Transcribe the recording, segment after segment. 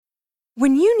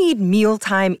When you need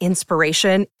mealtime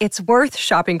inspiration, it's worth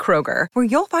shopping Kroger, where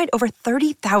you'll find over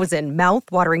 30,000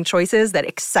 mouth-watering choices that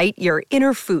excite your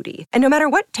inner foodie. And no matter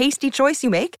what tasty choice you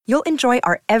make, you'll enjoy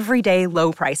our everyday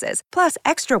low prices, plus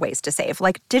extra ways to save,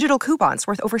 like digital coupons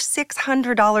worth over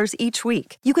 $600 each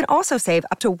week. You can also save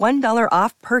up to $1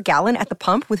 off per gallon at the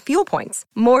pump with fuel points.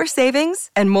 More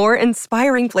savings and more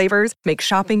inspiring flavors make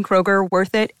shopping Kroger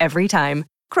worth it every time.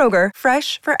 Kroger,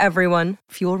 fresh for everyone.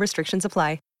 Fuel restrictions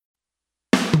apply.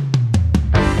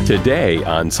 Today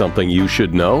on Something You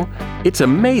Should Know, it's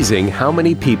amazing how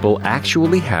many people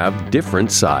actually have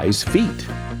different size feet.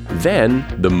 Then,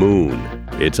 the moon.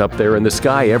 It's up there in the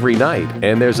sky every night,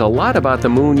 and there's a lot about the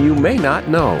moon you may not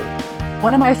know.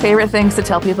 One of my favorite things to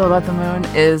tell people about the moon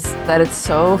is that it's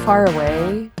so far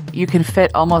away, you can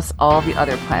fit almost all the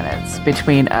other planets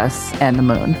between us and the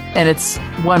moon. And it's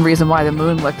one reason why the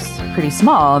moon looks pretty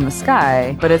small in the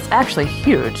sky, but it's actually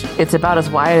huge. It's about as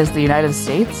wide as the United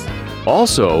States.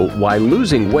 Also, why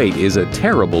losing weight is a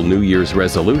terrible New Year's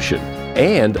resolution,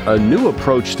 and a new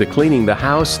approach to cleaning the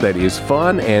house that is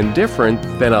fun and different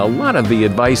than a lot of the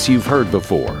advice you've heard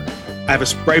before. I have a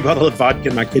spray bottle of vodka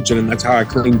in my kitchen, and that's how I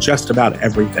clean just about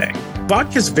everything.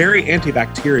 Vodka is very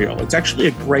antibacterial. It's actually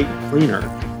a great cleaner,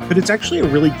 but it's actually a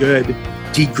really good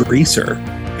degreaser.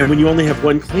 And when you only have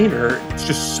one cleaner, it's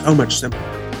just so much simpler.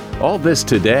 All this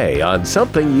today on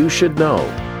Something You Should Know.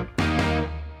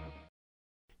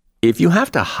 If you have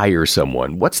to hire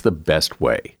someone, what's the best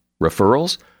way?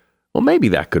 Referrals? Well, maybe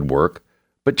that could work.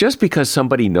 But just because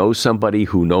somebody knows somebody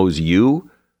who knows you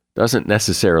doesn't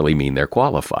necessarily mean they're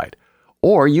qualified.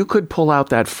 Or you could pull out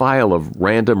that file of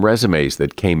random resumes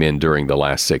that came in during the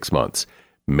last 6 months.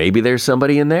 Maybe there's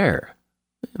somebody in there.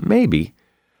 Maybe.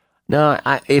 Now,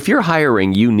 if you're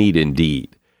hiring, you need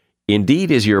Indeed.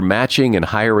 Indeed is your matching and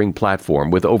hiring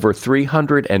platform with over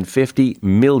 350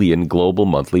 million global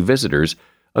monthly visitors,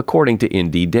 according to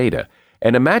Indeed data,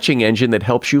 and a matching engine that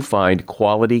helps you find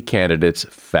quality candidates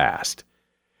fast.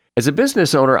 As a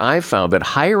business owner, I've found that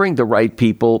hiring the right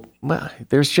people, well,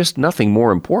 there's just nothing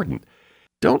more important.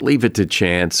 Don't leave it to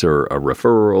chance or a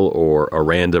referral or a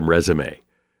random resume.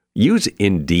 Use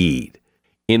Indeed.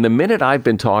 In the minute I've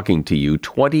been talking to you,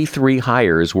 23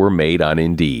 hires were made on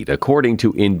Indeed, according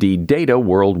to Indeed data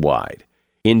worldwide.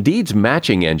 Indeed's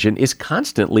matching engine is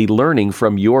constantly learning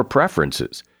from your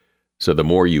preferences. So the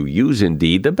more you use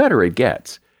Indeed, the better it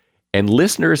gets. And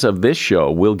listeners of this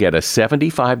show will get a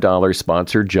 $75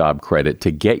 sponsored job credit to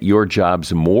get your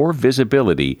jobs more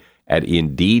visibility at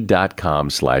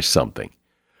Indeed.com/something.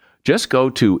 Just go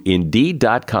to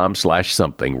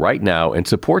Indeed.com/something right now and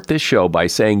support this show by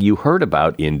saying you heard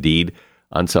about Indeed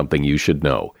on Something You Should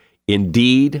Know.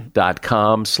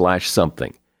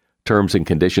 Indeed.com/something. Terms and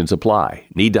conditions apply.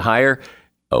 Need to hire?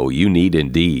 Oh, you need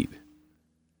Indeed.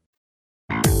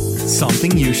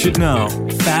 Something you should know.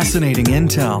 Fascinating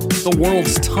intel, the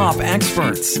world's top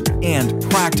experts, and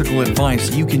practical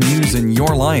advice you can use in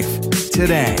your life.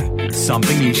 Today,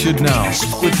 Something You Should Know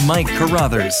with Mike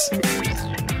Carruthers.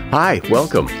 Hi,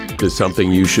 welcome to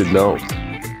Something You Should Know.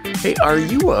 Hey, are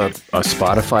you a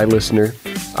Spotify listener?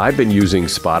 I've been using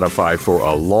Spotify for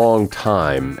a long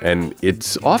time, and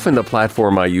it's often the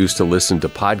platform I use to listen to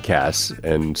podcasts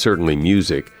and certainly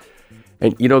music.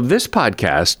 And, you know, this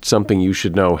podcast, Something You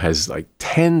Should Know, has like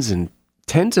tens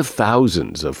of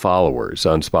thousands of followers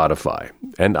on Spotify.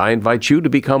 And I invite you to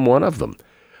become one of them.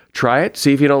 Try it,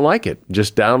 see if you don't like it.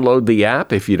 Just download the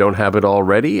app if you don't have it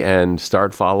already and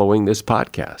start following this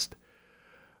podcast.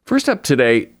 First up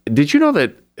today, did you know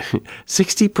that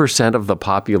 60% of the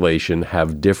population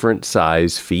have different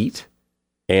size feet?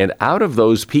 And out of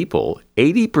those people,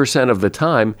 80% of the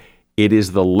time, it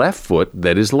is the left foot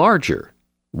that is larger.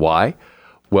 Why?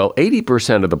 Well,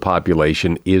 80% of the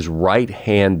population is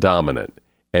right-hand dominant,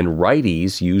 and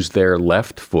righties use their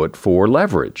left foot for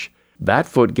leverage. That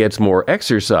foot gets more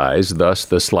exercise, thus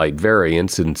the slight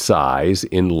variance in size,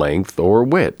 in length, or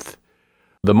width.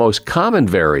 The most common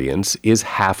variance is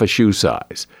half a shoe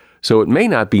size, so it may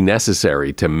not be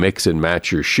necessary to mix and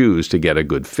match your shoes to get a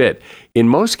good fit. In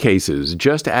most cases,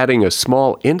 just adding a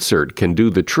small insert can do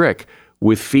the trick,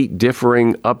 with feet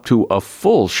differing up to a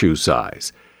full shoe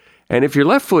size. And if your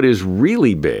left foot is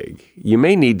really big, you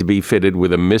may need to be fitted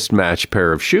with a mismatched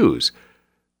pair of shoes.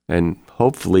 And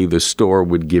hopefully the store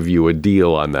would give you a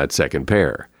deal on that second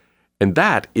pair. And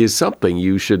that is something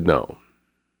you should know.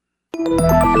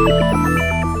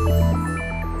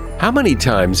 How many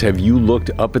times have you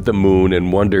looked up at the moon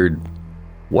and wondered,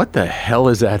 what the hell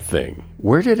is that thing?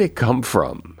 Where did it come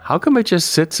from? How come it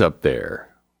just sits up there?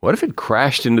 What if it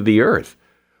crashed into the earth?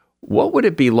 What would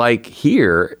it be like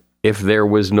here if there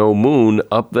was no moon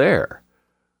up there?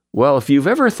 Well, if you've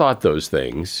ever thought those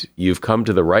things, you've come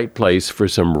to the right place for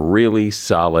some really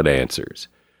solid answers.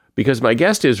 Because my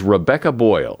guest is Rebecca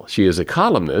Boyle. She is a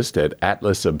columnist at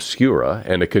Atlas Obscura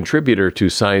and a contributor to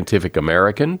Scientific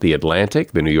American, The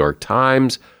Atlantic, The New York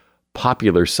Times,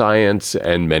 Popular Science,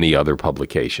 and many other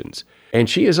publications. And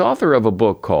she is author of a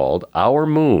book called Our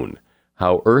Moon: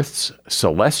 How Earth's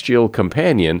Celestial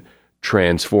Companion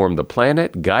Transformed the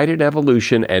Planet, Guided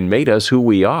Evolution, and Made Us Who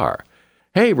We Are.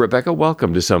 Hey, Rebecca,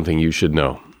 welcome to Something You Should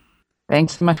Know.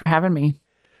 Thanks so much for having me.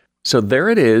 So there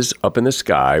it is up in the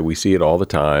sky. We see it all the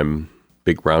time.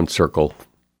 Big round circle.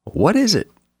 What is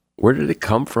it? Where did it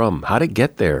come from? How did it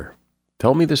get there?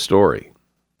 Tell me the story.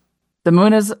 The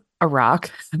moon is a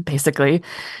rock, basically.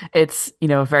 It's,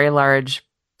 a very large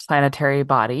planetary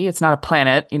body. It's not a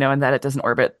planet, in that it doesn't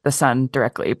orbit the sun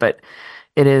directly, but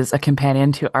it is a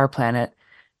companion to our planet.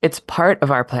 It's part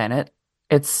of our planet.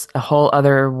 It's a whole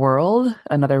other world,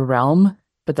 another realm,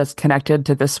 but that's connected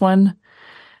to this one.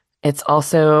 It's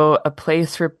also a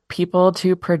place for people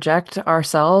to project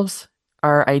ourselves,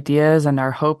 our ideas and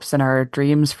our hopes and our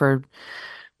dreams for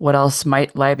what else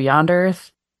might lie beyond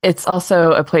Earth. It's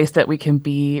also a place that we can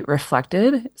be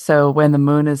reflected. So when the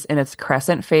moon is in its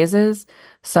crescent phases,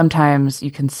 sometimes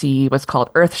you can see what's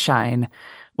called earth shine,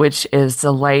 which is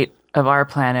the light of our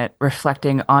planet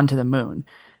reflecting onto the moon.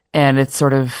 And it's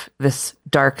sort of this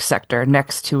dark sector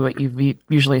next to what you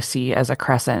usually see as a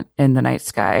crescent in the night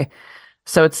sky.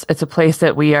 So it's a place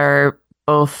that we are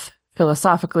both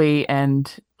philosophically and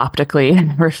optically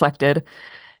reflected.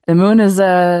 The moon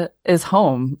is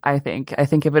home, I think. I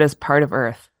think of it as part of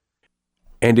Earth.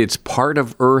 And it's part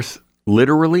of Earth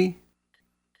literally?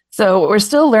 So we're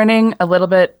still learning a little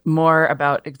bit more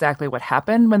about exactly what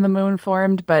happened when the moon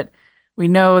formed, but we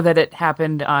know that it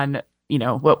happened on,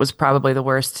 what was probably the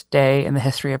worst day in the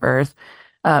history of Earth,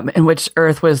 in which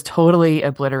Earth was totally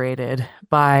obliterated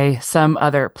by some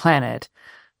other planet,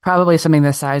 probably something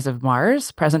the size of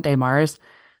Mars, present-day Mars,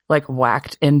 like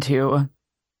whacked into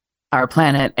our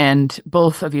planet. And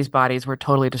both of these bodies were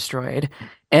totally destroyed.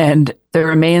 And the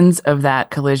remains of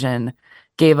that collision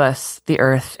gave us the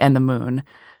Earth and the moon.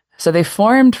 So they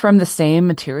formed from the same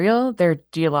material. They're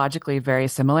geologically very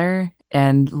similar.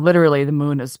 And literally, the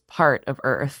moon is part of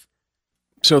Earth.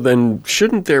 So then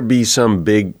shouldn't there be some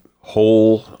big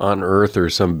hole on Earth or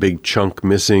some big chunk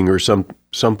missing or some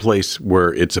place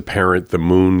where it's apparent the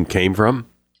moon came from?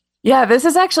 Yeah, this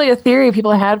is actually a theory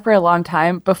people had for a long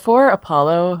time. Before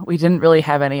Apollo, we didn't really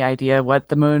have any idea what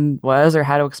the moon was or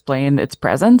how to explain its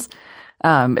presence.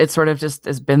 It sort of just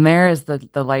has been there as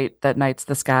the light that nights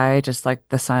the sky, just like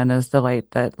the sun is the light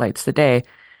that lights the day.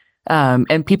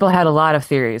 And people had a lot of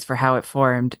theories for how it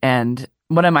formed. And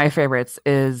one of my favorites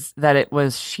is that it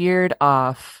was sheared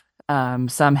off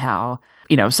somehow.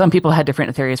 Some people had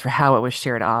different theories for how it was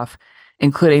sheared off,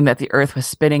 including that the Earth was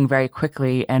spinning very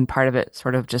quickly and part of it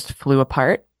sort of just flew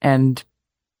apart and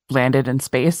landed in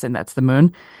space, and that's the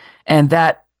moon. And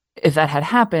that, if that had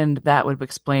happened, that would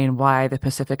explain why the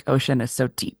Pacific Ocean is so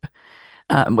deep,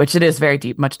 which it is very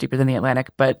deep, much deeper than the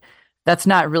Atlantic, but that's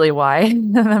not really why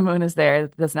the moon is there.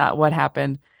 That's not what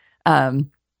happened. The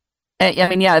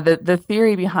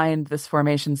theory behind this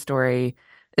formation story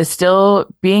is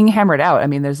still being hammered out. I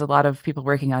mean, there's a lot of people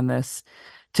working on this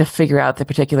to figure out the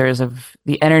particulars of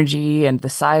the energy and the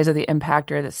size of the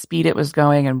impactor, the speed it was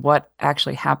going, and what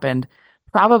actually happened.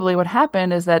 Probably what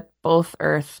happened is that both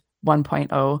Earth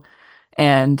 1.0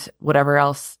 and whatever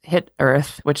else hit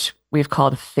Earth, which we've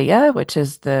called Theia, which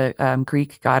is the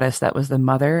Greek goddess that was the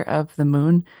mother of the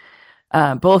moon.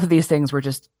 Both of these things were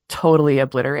just totally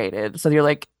obliterated. So you're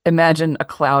like, imagine a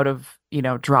cloud of,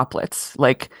 droplets,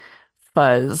 like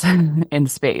fuzz in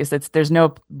space. There's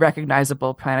no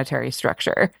recognizable planetary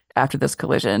structure after this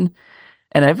collision.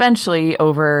 And eventually,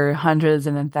 over hundreds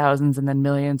and then thousands and then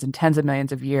millions and tens of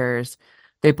millions of years,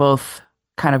 they both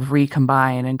kind of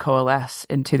recombine and coalesce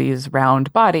into these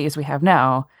round bodies we have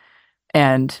now.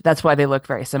 And that's why they look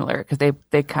very similar, because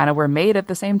they kind of were made at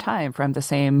the same time from the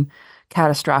same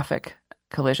catastrophic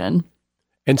collision.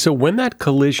 And so when that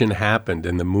collision happened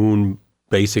and the moon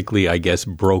basically, I guess,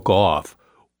 broke off,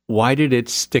 why did it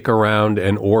stick around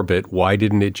and orbit? Why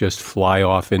didn't it just fly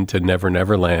off into Never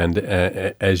Never Land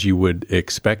as you would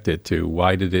expect it to?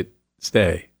 Why did it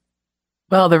stay?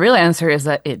 Well, the real answer is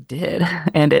that it did,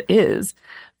 and it is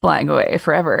flying away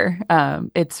forever.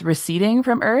 It's receding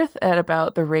from Earth at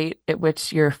about the rate at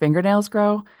which your fingernails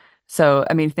grow. So,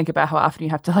 I mean, think about how often you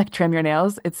have to trim your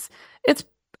nails. It's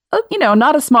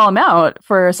not a small amount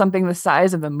for something the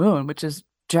size of the moon, which is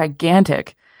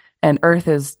gigantic, and Earth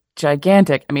is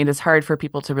gigantic. I mean, it's hard for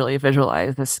people to really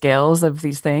visualize the scales of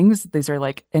these things. These are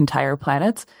like entire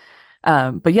planets.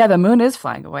 But yeah, the moon is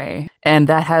flying away, and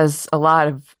that has a lot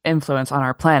of influence on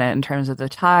our planet in terms of the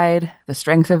tide, the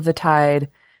strength of the tide,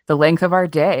 the length of our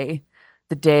day.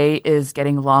 The day is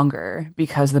getting longer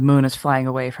because the moon is flying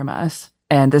away from us.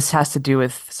 And this has to do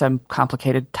with some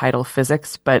complicated tidal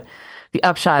physics, but the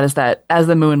upshot is that as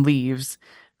the moon leaves,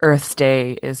 Earth's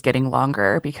day is getting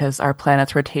longer because our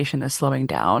planet's rotation is slowing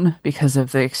down because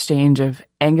of the exchange of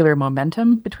angular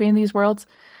momentum between these worlds.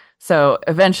 So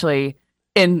eventually,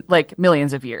 in like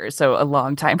millions of years, so a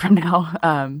long time from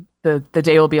now, the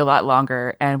day will be a lot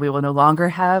longer, and we will no longer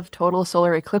have total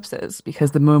solar eclipses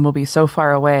because the moon will be so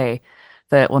far away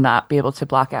that it will not be able to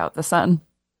block out the sun.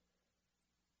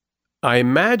 I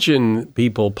imagine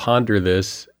people ponder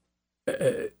this.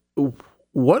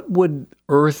 What would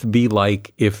Earth be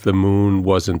like if the moon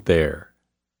wasn't there?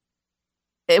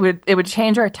 It would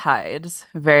change our tides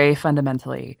very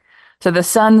fundamentally. So the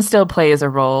sun still plays a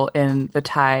role in the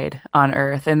tide on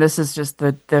Earth, and this is just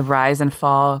the rise and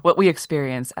fall, what we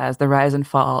experience as the rise and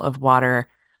fall of water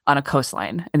on a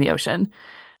coastline in the ocean.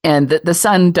 And the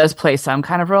sun does play some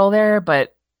kind of role there,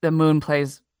 but the moon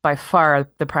plays by far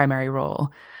the primary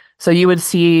role. So you would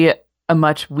see a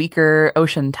much weaker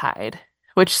ocean tide,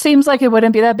 which seems like it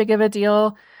wouldn't be that big of a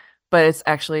deal, but it's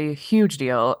actually a huge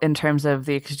deal in terms of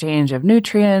the exchange of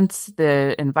nutrients,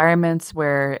 the environments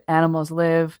where animals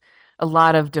live. A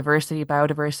lot of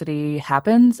biodiversity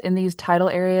happens in these tidal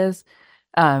areas.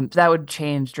 That would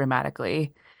change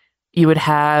dramatically. You would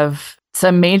have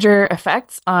some major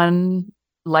effects on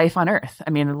life on Earth. I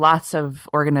mean, lots of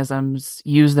organisms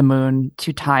use the moon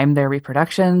to time their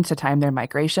reproduction, to time their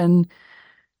migration.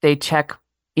 They check,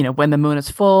 when the moon is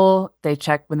full, they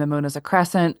check when the moon is a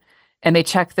crescent, and they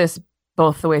check this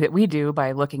both the way that we do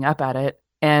by looking up at it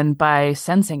and by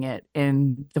sensing it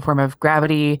in the form of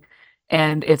gravity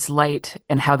and its light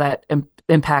and how that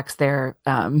impacts their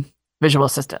visual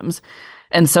systems.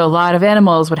 And so a lot of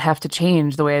animals would have to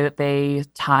change the way that they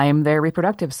time their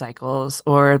reproductive cycles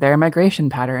or their migration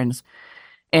patterns.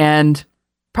 And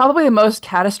probably the most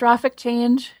catastrophic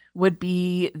change would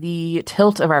be the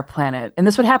tilt of our planet. And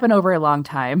this would happen over a long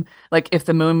time. Like if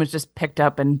the moon was just picked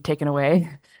up and taken away,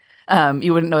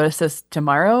 you wouldn't notice this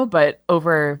tomorrow, but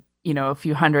over, a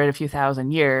few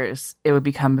thousand years, it would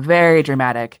become very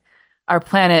dramatic. Our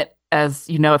planet, as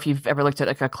you know, if you've ever looked at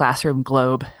like a classroom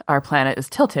globe, our planet is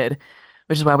tilted,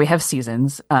 which is why we have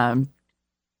seasons. And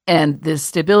the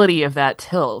stability of that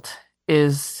tilt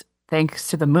is thanks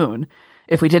to the moon.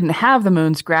 If we didn't have the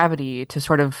moon's gravity to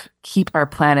sort of keep our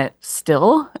planet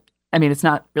still, I mean, it's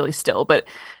not really still, but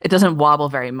it doesn't wobble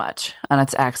very much on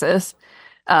its axis.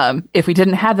 If we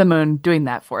didn't have the moon doing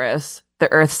that for us,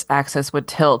 the Earth's axis would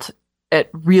tilt at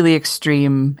really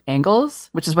extreme angles,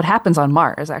 which is what happens on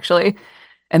Mars, actually.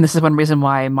 And this is one reason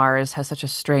why Mars has such a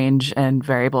strange and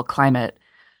variable climate.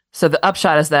 So the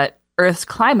upshot is that Earth's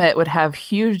climate would have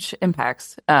huge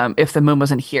impacts if the moon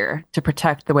wasn't here to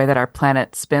protect the way that our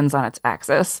planet spins on its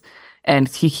axis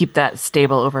and to keep that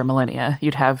stable over millennia.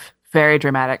 You'd have very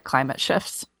dramatic climate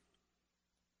shifts.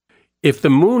 If the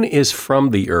moon is from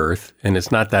the Earth and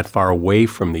it's not that far away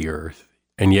from the Earth,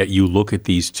 and yet you look at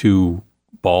these two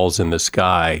balls in the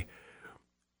sky,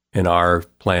 and our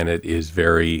planet is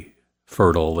very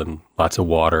fertile and lots of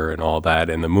water and all that,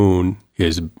 and the moon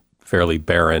is fairly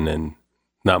barren and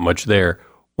not much there.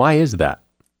 Why is that?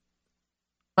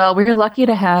 Well, we're lucky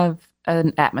to have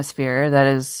an atmosphere that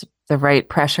is the right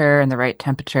pressure and the right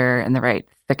temperature and the right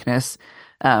thickness,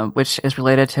 which is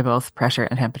related to both pressure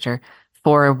and temperature,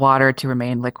 for water to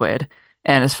remain liquid.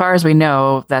 And as far as we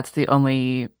know, this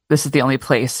is the only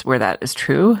place where that is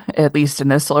true, at least in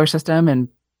this solar system and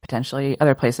potentially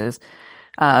other places.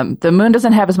 The moon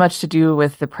doesn't have as much to do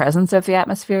with the presence of the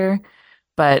atmosphere,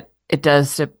 but it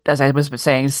does, as I was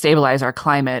saying, stabilize our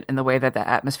climate in the way that the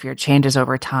atmosphere changes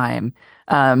over time.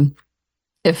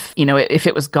 If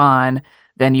it was gone,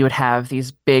 then you would have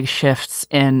these big shifts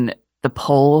in the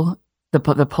pole.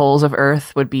 The poles of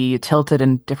Earth would be tilted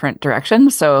in different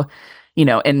directions. So,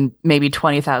 in maybe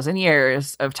 20,000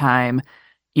 years of time,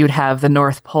 you'd have the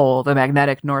North Pole, the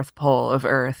magnetic North Pole of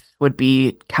Earth would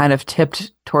be kind of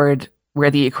tipped toward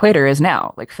where the equator is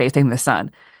now, like facing the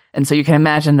sun. And so you can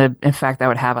imagine the effect that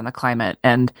would have on the climate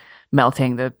and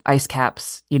melting the ice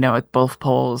caps, at both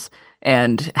poles,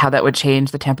 and how that would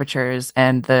change the temperatures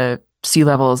and the sea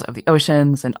levels of the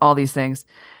oceans and all these things.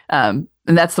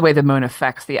 And that's the way the moon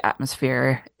affects the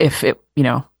atmosphere. If it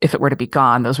were to be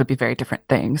gone, those would be very different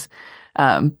things.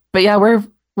 But yeah, we're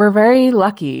very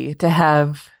lucky to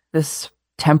have this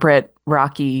temperate,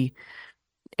 rocky,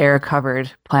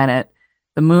 air-covered planet.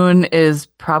 The moon is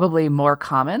probably more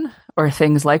common, or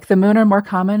things like the moon are more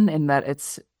common in that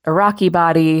it's a rocky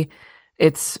body.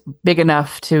 It's big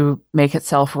enough to make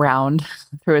itself round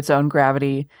through its own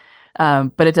gravity,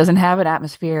 but it doesn't have an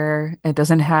atmosphere. It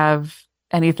doesn't have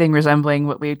anything resembling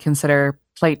what we would consider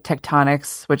plate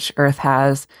tectonics, which Earth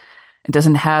has. It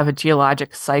doesn't have a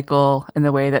geologic cycle in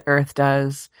the way that Earth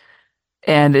does.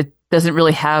 And it doesn't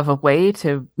really have a way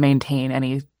to maintain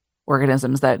any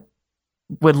organisms that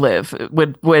would live.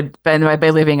 And by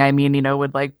living, I mean,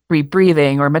 would like be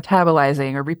breathing or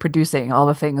metabolizing or reproducing, all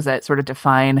the things that sort of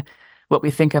define what we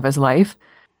think of as life.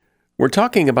 We're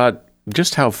talking about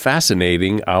just how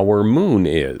fascinating our moon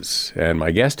is. And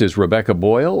my guest is Rebecca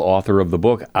Boyle, author of the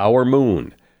book Our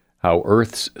Moon, How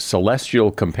Earth's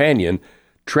Celestial Companion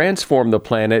Transformed the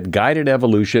Planet, Guided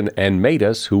Evolution, and Made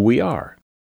Us Who We Are.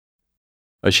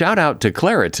 A shout out to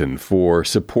Claritin for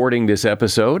supporting this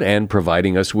episode and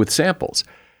providing us with samples.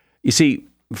 You see,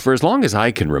 for as long as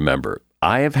I can remember,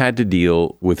 I have had to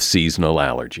deal with seasonal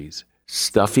allergies.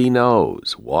 Stuffy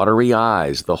nose, watery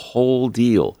eyes, the whole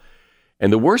deal.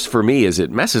 And the worst for me is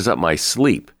it messes up my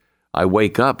sleep. I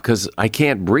wake up because I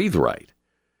can't breathe right.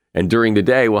 And during the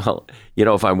day, well,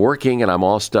 if I'm working and I'm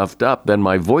all stuffed up, then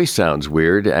my voice sounds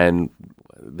weird, and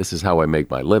this is how I make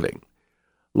my living.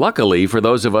 Luckily, for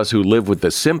those of us who live with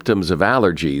the symptoms of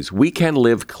allergies, we can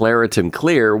live Claritin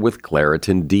Clear with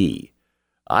Claritin D.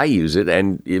 I use it,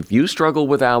 and if you struggle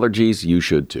with allergies, you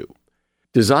should too.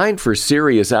 Designed for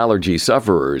serious allergy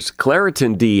sufferers,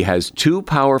 Claritin D has 2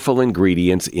 powerful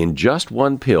ingredients in just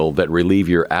one pill that relieve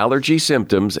your allergy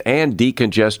symptoms and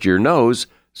decongest your nose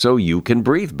so you can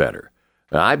breathe better.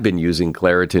 Now, I've been using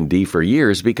Claritin D for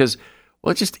years because,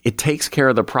 it takes care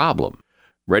of the problem.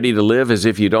 Ready to live as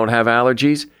if you don't have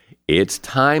allergies? It's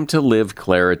time to live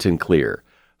Claritin Clear.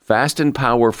 Fast and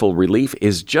powerful relief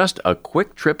is just a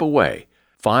quick trip away.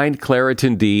 Find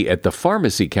Claritin D at the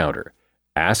pharmacy counter.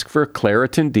 Ask for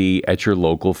Claritin D at your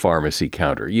local pharmacy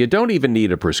counter. You don't even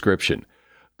need a prescription.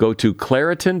 Go to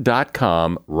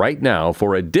Claritin.com right now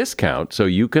for a discount so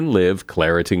you can live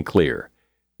Claritin Clear.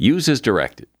 Use as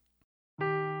directed.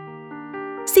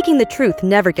 Seeking the truth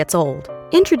never gets old.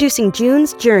 Introducing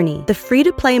June's Journey, the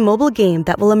free-to-play mobile game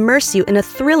that will immerse you in a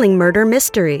thrilling murder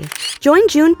mystery. Join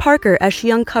June Parker as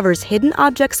she uncovers hidden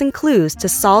objects and clues to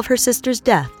solve her sister's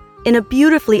death in a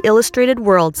beautifully illustrated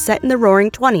world set in the Roaring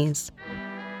 '20s.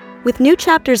 With new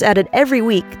chapters added every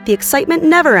week, the excitement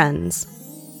never ends.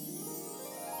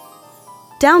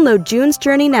 Download June's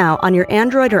Journey now on your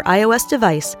Android or iOS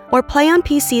device, or play on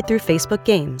PC through Facebook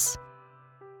Games.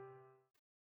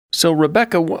 So,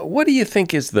 Rebecca, what do you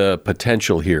think is the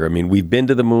potential here? I mean, we've been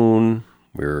to the moon.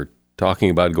 We're talking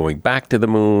about going back to the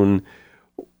moon.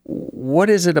 What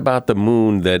is it about the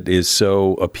moon that is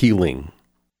so appealing?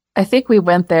 I think we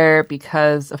went there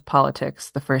because of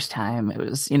politics the first time. It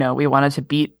was, we wanted to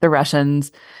beat the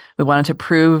Russians. We wanted to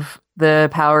prove the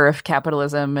power of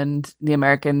capitalism and the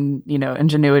American,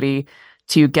 ingenuity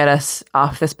to get us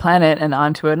off this planet and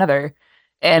onto another.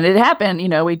 And it happened,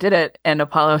 we did it. And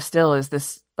Apollo still is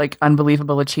this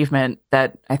unbelievable achievement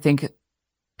that I think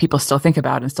people still think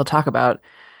about and still talk about.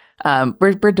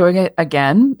 We're doing it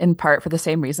again, in part for the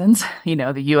same reasons.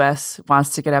 The U.S.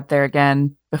 wants to get up there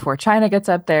again before China gets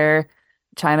up there.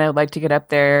 China would like to get up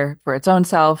there for its own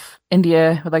self.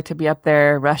 India would like to be up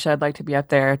there. Russia would like to be up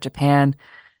there. Japan.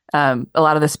 A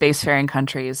lot of the spacefaring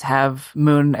countries have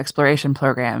moon exploration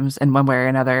programs in one way or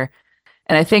another.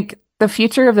 And I think the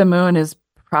future of the moon is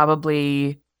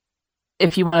probably,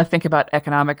 if you want to think about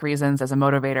economic reasons as a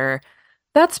motivator,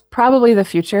 that's probably the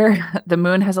future. The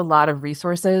moon has a lot of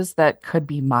resources that could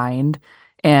be mined,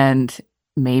 and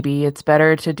maybe it's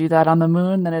better to do that on the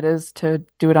moon than it is to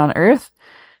do it on Earth.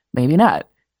 Maybe not.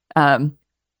 The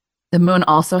moon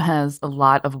also has a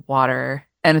lot of water,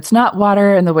 and it's not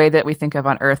water in the way that we think of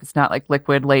on Earth. It's not like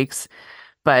liquid lakes,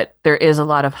 but there is a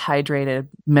lot of hydrated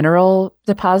mineral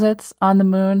deposits on the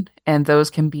moon, and those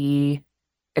can be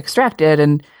extracted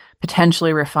and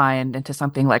potentially refined into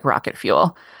something like rocket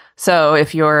fuel. So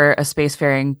if you're a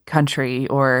spacefaring country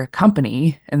or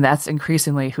company, and that's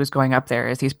increasingly who's going up there,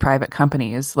 is these private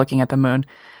companies looking at the moon,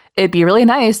 it'd be really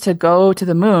nice to go to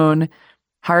the moon,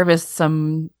 harvest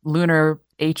some lunar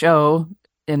HO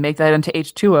and make that into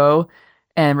H2O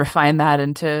and refine that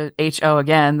into HO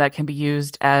again that can be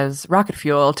used as rocket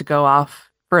fuel to go off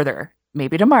further,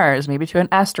 maybe to Mars, maybe to an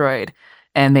asteroid.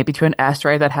 And maybe to an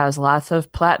asteroid that has lots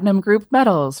of platinum group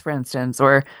metals, for instance,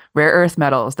 or rare earth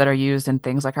metals that are used in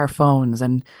things like our phones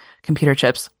and computer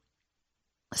chips.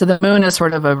 So the moon is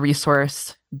sort of a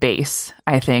resource base,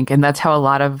 I think, and that's how a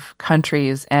lot of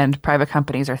countries and private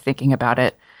companies are thinking about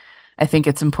it. I think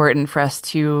it's important for us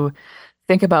to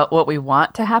think about what we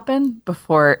want to happen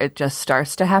before it just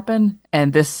starts to happen.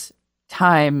 And this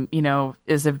time,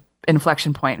 is a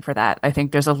inflection point for that. I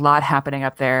think there's a lot happening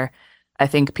up there. I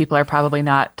think people are probably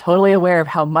not totally aware of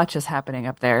how much is happening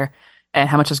up there and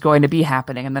how much is going to be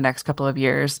happening in the next couple of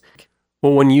years.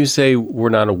 Well, when you say we're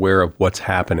not aware of what's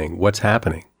happening, what's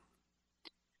happening?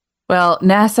 Well,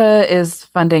 NASA is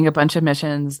funding a bunch of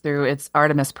missions through its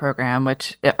Artemis program,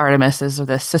 which Artemis is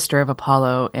the sister of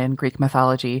Apollo in Greek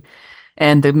mythology.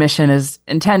 And the mission is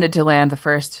intended to land the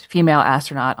first female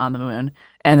astronaut on the moon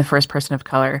and the first person of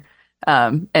color,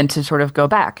 and to sort of go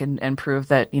back and prove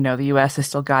that, the U.S. has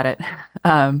still got it.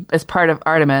 As part of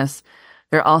Artemis,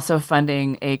 they're also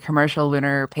funding a commercial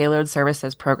lunar payload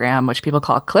services program, which people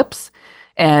call CLIPS.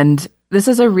 And this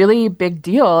is a really big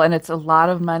deal, and it's a lot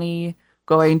of money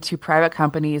going to private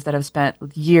companies that have spent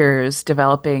years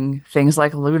developing things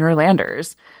like lunar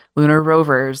landers, lunar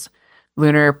rovers,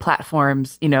 lunar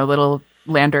platforms, little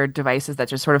lander devices that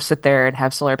just sort of sit there and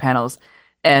have solar panels.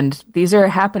 And these are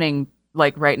happening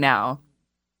like right now.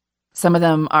 Some of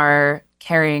them are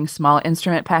carrying small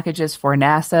instrument packages for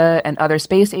NASA and other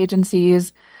space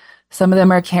agencies. Some of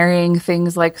them are carrying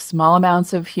things like small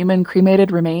amounts of human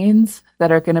cremated remains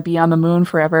that are going to be on the moon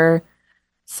forever.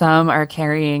 Some are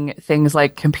carrying things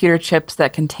like computer chips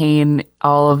that contain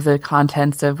all of the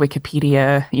contents of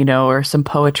Wikipedia, or some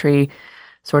poetry,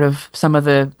 sort of some of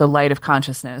the light of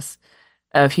consciousness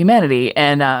of humanity.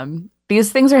 And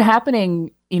these things are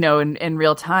happening, in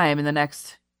real time in the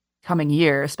next coming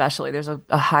year, especially. There's a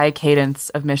high cadence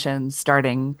of missions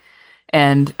starting.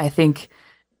 And I think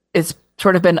it's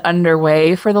sort of been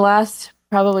underway for the last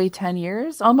probably 10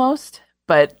 years almost.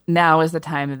 But now is the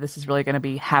time that this is really going to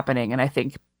be happening. And I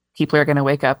think people are going to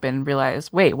wake up and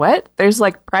realize, wait, what? There's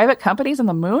like private companies on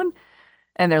the moon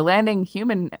and they're landing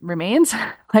human remains?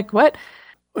 Like what?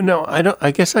 No,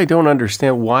 I guess I don't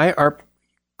understand. Why are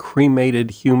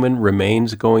cremated human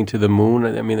remains going to the moon?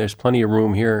 I mean, there's plenty of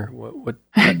room here.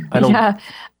 I don't. Yeah.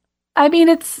 I mean,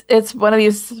 it's one of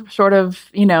these sort of,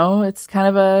 it's kind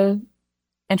of a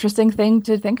interesting thing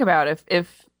to think about.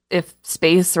 If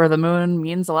space or the moon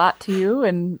means a lot to you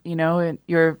and,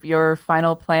 your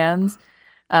final plans,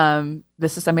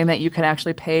 this is something that you can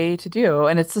actually pay to do.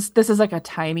 And this is like a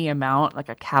tiny amount, like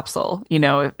a capsule,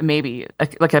 maybe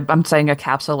I'm saying a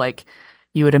capsule, like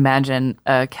you would imagine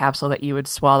a capsule that you would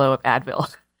swallow of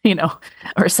Advil,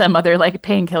 or some other like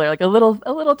painkiller, like a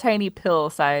little tiny pill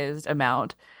sized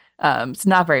amount. It's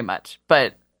not very much,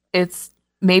 but it's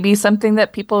maybe something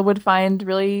that people would find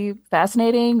really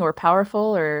fascinating or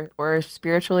powerful or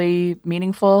spiritually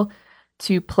meaningful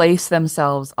to place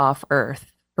themselves off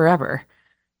Earth forever.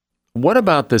 What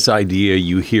about this idea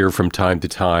you hear from time to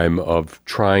time of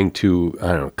trying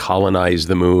to, colonize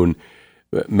the moon,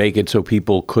 make it so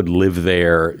people could live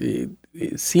there?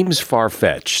 It seems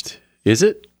far-fetched. Is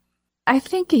it? I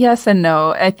think yes and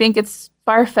no. I think it's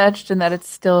far-fetched in that it's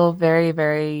still very,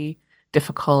 very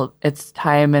difficult. It's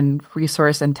time and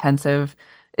resource intensive.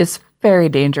 It's very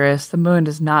dangerous. The moon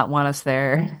does not want us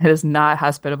there. It is not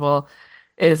hospitable.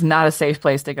 It is not a safe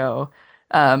place to go.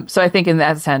 So I think in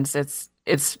that sense,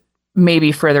 it's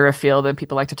maybe further afield than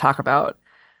people like to talk about.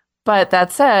 But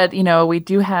that said, we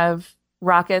do have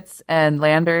rockets and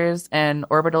landers and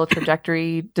orbital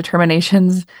trajectory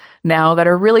determinations now that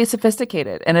are really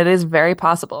sophisticated, and it is very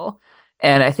possible.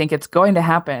 And I think it's going to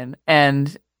happen,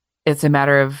 and it's a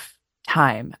matter of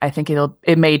time. I think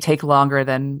it may take longer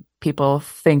than people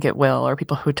think it will, or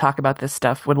people who talk about this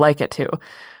stuff would like it to.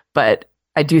 But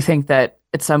I do think that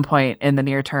at some point in the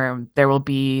near term, there will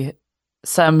be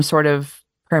some sort of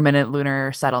permanent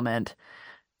lunar settlement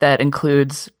that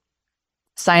includes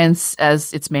science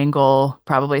as its main goal,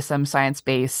 probably some science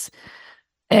base,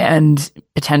 and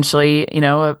potentially,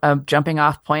 a jumping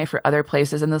off point for other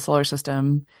places in the solar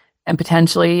system, and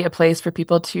potentially a place for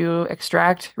people to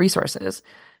extract resources.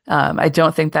 I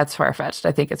don't think that's far-fetched.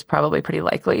 I think it's probably pretty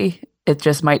likely. It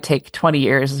just might take 20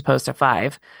 years as opposed to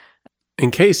 5.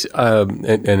 In case,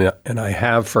 and I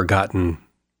have forgotten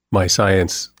my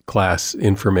science class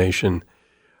information,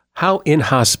 how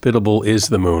inhospitable is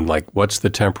the moon? Like, what's the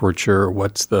temperature?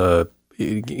 What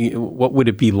would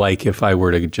it be like if I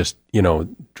were to just,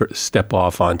 step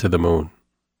off onto the moon?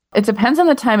 It depends on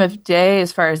the time of day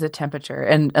as far as the temperature.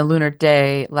 And a lunar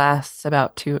day lasts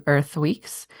about 2 Earth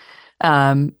weeks.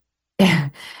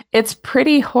 It's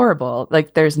pretty horrible.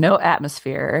 Like, there's no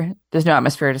atmosphere. There's no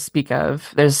atmosphere to speak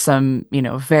of. There's some,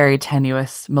 very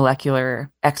tenuous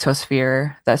molecular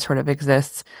exosphere that sort of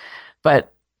exists.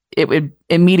 But it would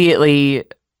immediately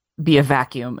be a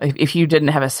vacuum. If you didn't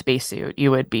have a spacesuit, you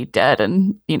would be dead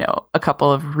in, a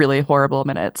couple of really horrible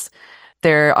minutes.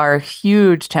 There are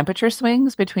huge temperature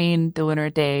swings between the lunar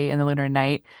day and the lunar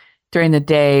night. During the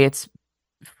day, it's,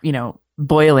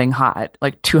 boiling hot,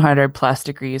 like 200 plus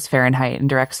degrees Fahrenheit in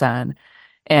direct sun.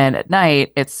 And at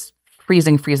night, it's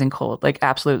freezing, freezing cold, like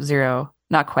absolute zero,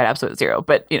 not quite absolute zero,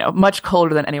 but much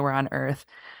colder than anywhere on Earth.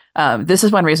 This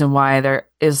is one reason why there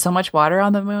is so much water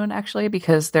on the moon, actually,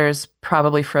 because there's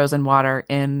probably frozen water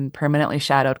in permanently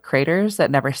shadowed craters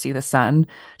that never see the sun,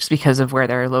 just because of where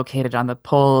they're located on the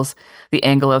poles. The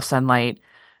angle of sunlight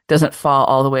doesn't fall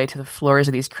all the way to the floors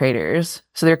of these craters.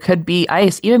 So there could be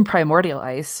ice, even primordial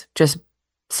ice, just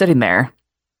sitting there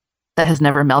that has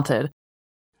never melted.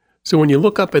 So when you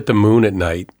look up at the moon at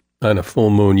night, on a full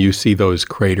moon, you see those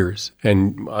craters,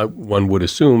 and one would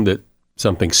assume that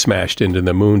something smashed into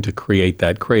the moon to create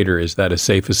that crater. Is that a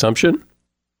safe assumption?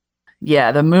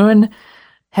 Yeah, the moon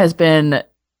has been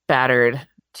battered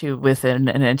to within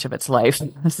an inch of its life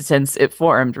since it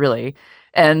formed, really.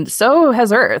 And so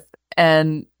has Earth.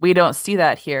 And we don't see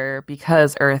that here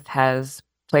because Earth has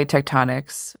plate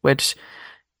tectonics, which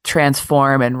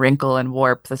transform and wrinkle and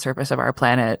warp the surface of our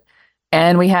planet.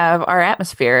 And we have our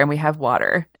atmosphere and we have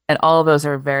water. And all of those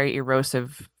are very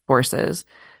erosive forces.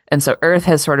 And so Earth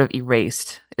has sort of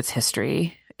erased its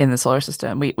history in the solar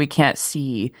system. We can't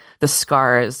see the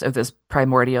scars of this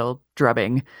primordial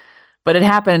drubbing, but it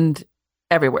happened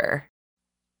everywhere.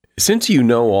 Since you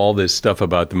know all this stuff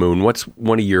about the moon, what's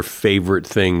one of your favorite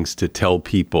things to tell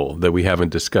people that we haven't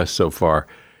discussed so far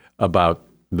about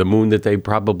the moon that they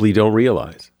probably don't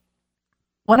realize?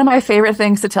 One of my favorite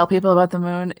things to tell people about the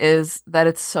moon is that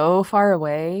it's so far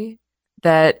away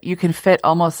that you can fit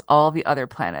almost all the other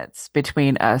planets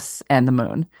between us and the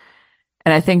moon.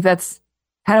 And I think that's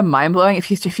kind of mind-blowing.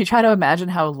 If you try to imagine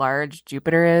how large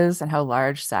Jupiter is and how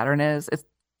large Saturn is, it's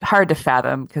hard to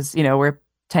fathom because, we're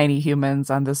tiny humans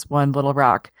on this one little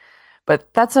rock.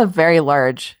 But that's a very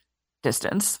large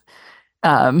distance.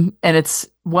 And it's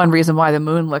one reason why the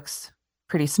moon looks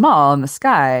pretty small in the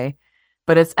sky,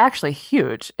 but it's actually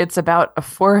huge. It's about a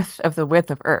fourth of the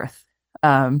width of Earth.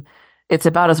 It's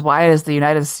about as wide as the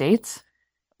United States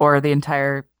or the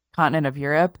entire continent of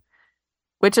Europe,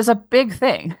 which is a big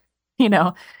thing,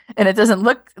 and it doesn't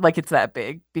look like it's that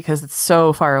big because it's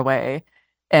so far away.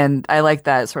 And I like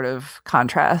that sort of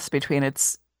contrast between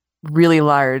its really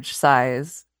large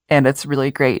size and its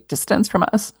really great distance from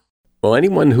us. Well,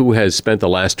 anyone who has spent the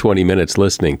last 20 minutes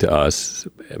listening to us,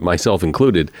 myself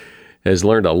included, has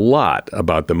learned a lot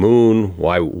about the moon,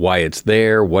 why it's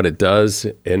there, what it does,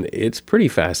 and it's pretty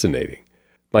fascinating.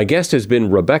 My guest has been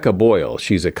Rebecca Boyle.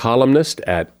 She's a columnist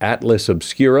at Atlas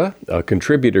Obscura, a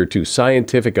contributor to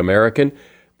Scientific American,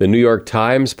 the New York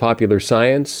Times, Popular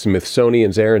Science,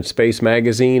 Smithsonian's Air and Space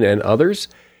Magazine, and others.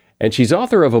 And she's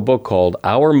author of a book called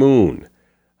Our Moon,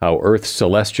 How Earth's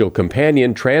Celestial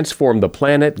Companion Transformed the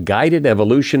Planet, Guided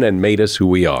Evolution, and Made Us Who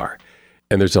We Are.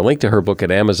 And there's a link to her book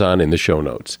at Amazon in the show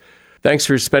notes. Thanks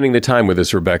for spending the time with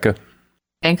us, Rebecca.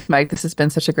 Thanks, Mike. This has been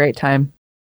such a great time.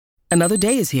 Another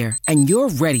day is here, and you're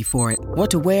ready for it. What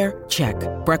to wear? Check.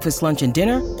 Breakfast, lunch, and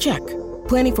dinner? Check.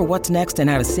 Planning for what's next and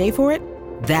how to save for it?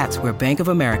 That's where Bank of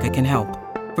America can help.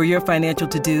 For your financial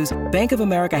to-dos, Bank of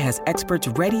America has experts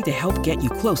ready to help get you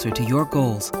closer to your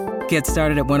goals. Get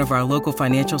started at one of our local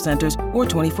financial centers or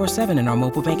 24/7 in our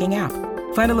mobile banking app.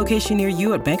 Find a location near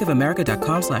you at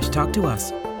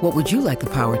bankofamerica.com/talktous. What would you like the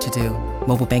power to do?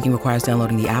 Mobile banking requires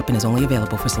downloading the app and is only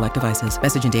available for select devices.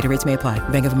 Message and data rates may apply.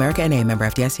 Bank of America NA, member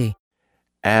FDIC.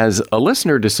 As a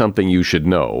listener to Something You Should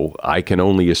Know, I can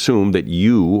only assume that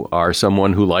you are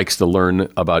someone who likes to learn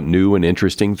about new and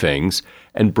interesting things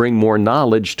and bring more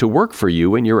knowledge to work for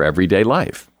you in your everyday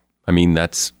life. I mean,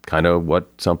 that's kind of what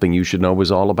Something You Should Know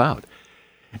is all about.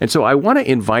 And so I want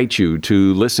to invite you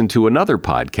to listen to another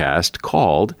podcast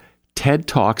called TED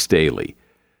Talks Daily.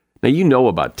 Now, you know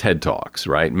about TED Talks,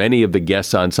 right? Many of the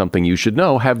guests on Something You Should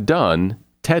Know have done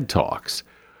TED Talks.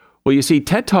 Well, you see,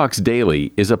 TED Talks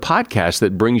Daily is a podcast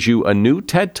that brings you a new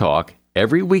TED Talk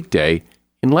every weekday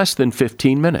in less than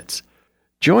 15 minutes.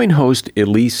 Join host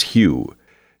Elise Hu.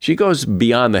 She goes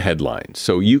beyond the headlines,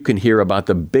 so you can hear about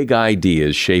the big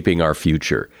ideas shaping our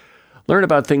future. Learn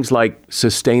about things like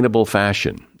sustainable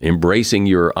fashion, embracing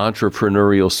your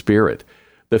entrepreneurial spirit,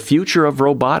 the future of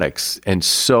robotics, and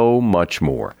so much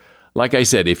more. Like I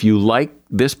said, if you like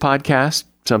this podcast,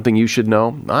 Something You Should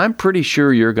Know, I'm pretty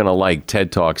sure you're going to like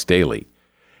TED Talks Daily.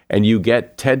 And you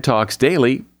get TED Talks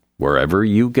Daily wherever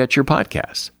you get your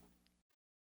podcasts.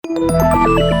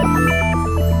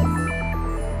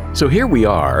 So here we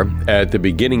are at the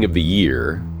beginning of the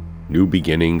year, new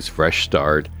beginnings, fresh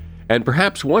start, and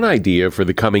perhaps one idea for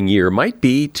the coming year might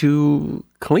be to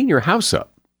clean your house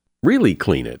up, really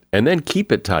clean it, and then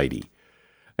keep it tidy.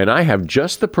 And I have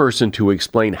just the person to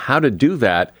explain how to do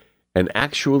that and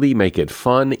actually make it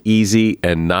fun, easy,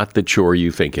 and not the chore you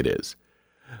think it is.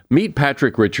 Meet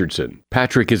Patrick Richardson.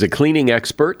 Patrick is a cleaning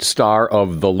expert, star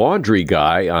of The Laundry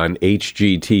Guy on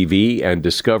HGTV and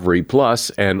Discovery Plus,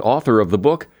 and author of the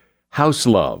book House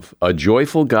Love, A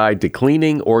Joyful Guide to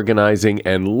Cleaning, Organizing,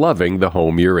 and Loving the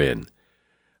Home You're In.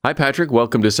 Hi, Patrick.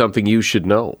 Welcome to Something You Should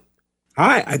Know.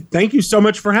 Hi. Thank you so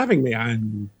much for having me.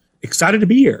 I'm excited to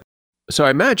be here. So I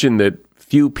imagine that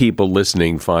few people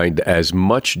listening find as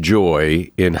much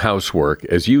joy in housework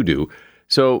as you do.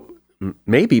 So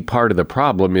maybe part of the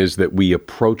problem is that we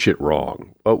approach it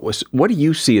wrong. What do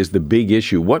you see as the big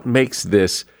issue? What makes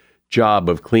this job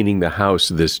of cleaning the house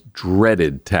this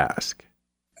dreaded task?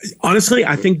 Honestly,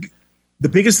 I think the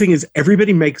biggest thing is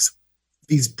everybody makes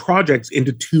these projects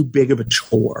into too big of a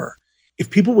chore. If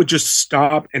people would just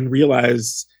stop and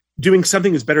realize doing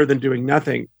something is better than doing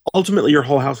nothing, ultimately your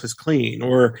whole house is clean.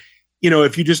 Or,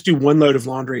 if you just do one load of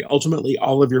laundry, ultimately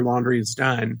all of your laundry is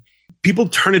done. People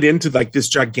turn it into like this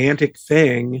gigantic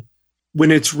thing when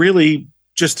it's really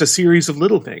just a series of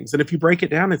little things. And if you break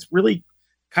it down, it's really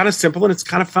kind of simple and it's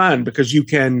kind of fun because you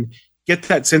can get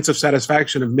that sense of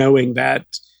satisfaction of knowing that,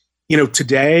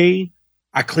 today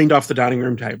I cleaned off the dining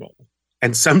room table.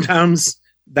 And sometimes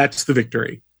that's the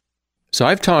victory. So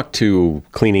I've talked to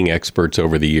cleaning experts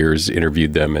over the years,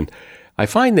 interviewed them, and I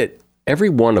find that every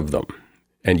one of them,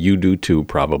 and you do too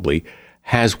probably,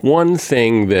 has one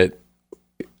thing that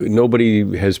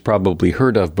nobody has probably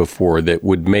heard of before that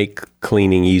would make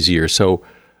cleaning easier. So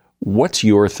what's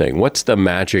your thing? What's the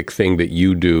magic thing that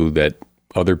you do that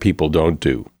other people don't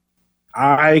do?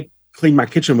 I clean my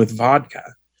kitchen with vodka.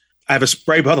 I have a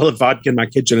spray bottle of vodka in my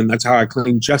kitchen, and that's how I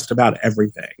clean just about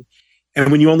everything.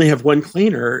 And when you only have one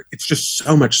cleaner, it's just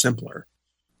so much simpler.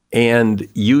 And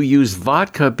you use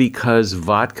vodka because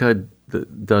vodka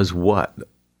does what?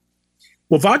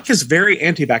 Well, vodka is very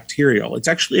antibacterial. It's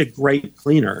actually a great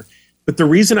cleaner. But the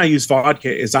reason I use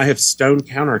vodka is I have stone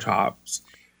countertops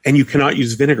and you cannot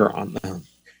use vinegar on them.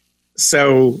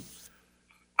 So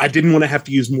I didn't want to have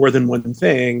to use more than one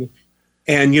thing.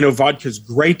 And, vodka is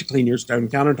great to clean your stone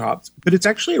countertops, but it's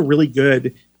actually a really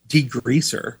good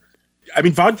degreaser. I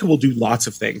mean, vodka will do lots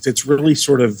of things. It's really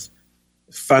sort of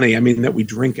funny, that we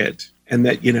drink it and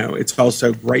that, it's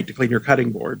also great to clean your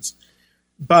cutting boards.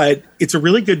 But it's a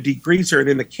really good degreaser. And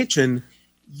in the kitchen,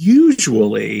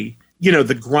 usually,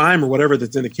 the grime or whatever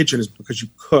that's in the kitchen is because you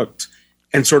cooked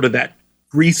and sort of that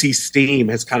greasy steam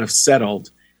has kind of settled.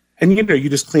 And, you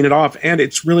just clean it off. And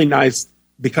it's really nice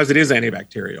because it is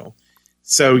antibacterial.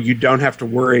 So you don't have to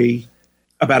worry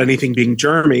about anything being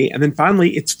germy. And then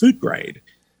finally, it's food grade.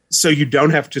 So you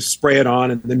don't have to spray it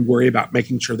on and then worry about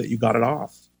making sure that you got it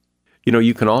off.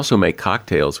 You can also make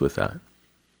cocktails with that.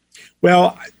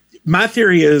 Well, my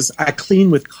theory is I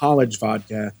clean with college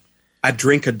vodka. I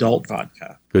drink adult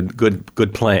vodka.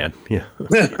 Good plan. Yeah,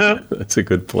 that's a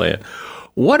good plan.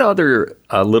 What other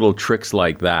little tricks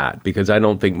like that? Because I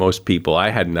don't think most people, I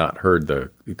had not heard the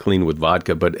clean with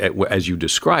vodka, but as you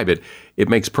describe it, it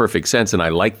makes perfect sense. And I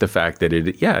like the fact that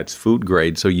it's food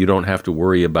grade, so you don't have to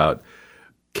worry about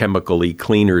chemically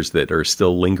cleaners that are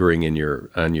still lingering on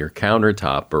your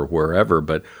countertop or wherever.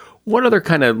 But what other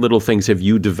kind of little things have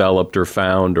you developed or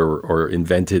found or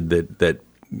invented that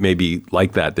maybe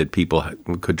like that people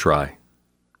could try?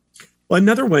 Well,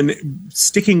 another one,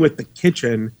 sticking with the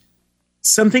kitchen,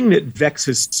 something that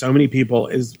vexes so many people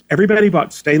is everybody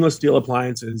bought stainless steel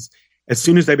appliances as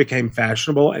soon as they became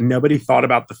fashionable, and nobody thought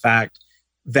about the fact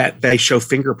that they show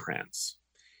fingerprints.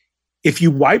 If you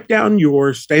wipe down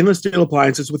your stainless steel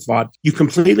appliances with vodka, you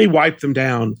completely wipe them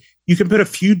down. You can put a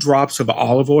few drops of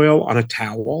olive oil on a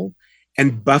towel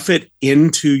and buff it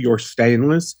into your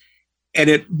stainless, and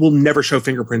it will never show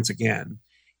fingerprints again.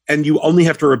 And you only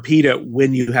have to repeat it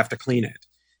when you have to clean it.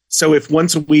 So if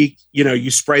once a week,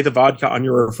 you spray the vodka on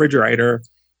your refrigerator,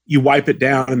 you wipe it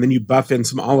down, and then you buff in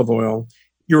some olive oil,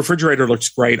 your refrigerator looks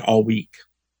great all week.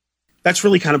 That's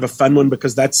really kind of a fun one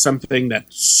because that's something that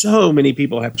so many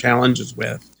people have challenges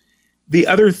with. The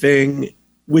other thing,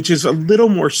 which is a little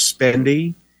more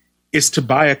spendy, is to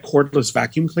buy a cordless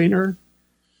vacuum cleaner.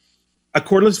 A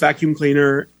cordless vacuum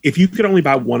cleaner, if you could only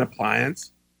buy one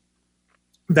appliance,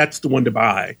 that's the one to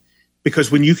buy.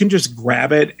 Because when you can just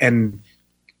grab it and,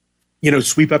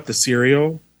 sweep up the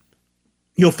cereal,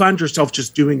 you'll find yourself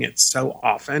just doing it so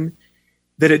often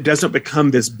that it doesn't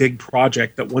become this big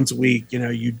project that once a week,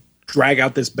 you drag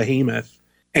out this behemoth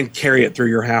and carry it through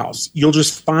your house. You'll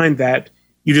just find that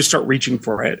you just start reaching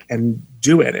for it and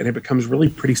do it, and it becomes really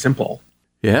pretty simple.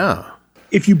 Yeah.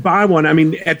 If you buy one,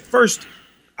 at first,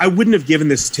 I wouldn't have given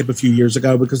this tip a few years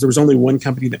ago because there was only one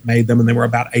company that made them, and they were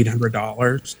about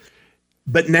 $800.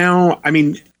 But now,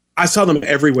 I saw them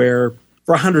everywhere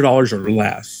for $100 or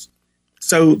less.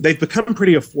 So they've become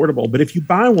pretty affordable. But if you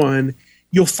buy one,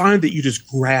 you'll find that you just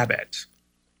grab it.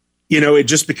 It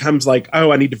just becomes like,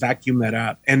 oh, I need to vacuum that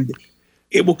up. And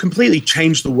it will completely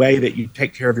change the way that you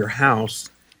take care of your house,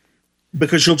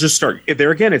 because you'll just start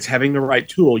there again. It's having the right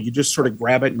tool. You just sort of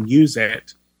grab it and use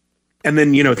it. And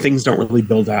then, things don't really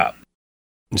build up.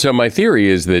 So my theory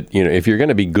is that, if you're going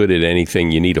to be good at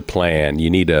anything, you need a plan. You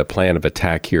need a plan of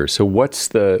attack here. So what's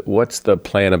the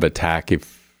plan of attack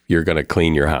if you're going to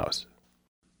clean your house?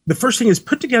 The first thing is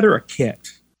put together a kit.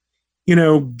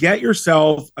 Get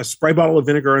yourself a spray bottle of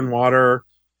vinegar and water,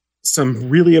 some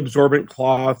really absorbent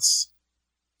cloths,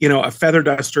 a feather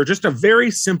duster, just a very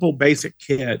simple basic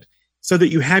kit so that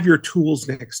you have your tools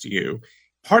next to you.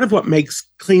 Part of what makes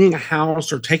cleaning a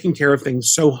house or taking care of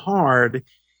things so hard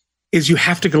is you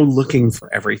have to go looking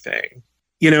for everything.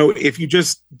 If you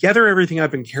just gather everything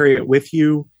up and carry it with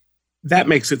you, that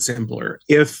makes it simpler.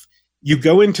 If you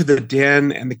go into the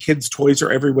den and the kids' toys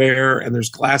are everywhere and there's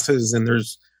glasses and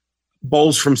there's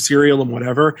bowls from cereal and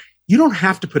whatever, you don't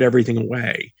have to put everything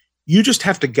away. You just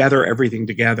have to gather everything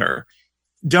together.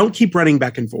 Don't keep running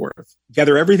back and forth.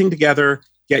 Gather everything together,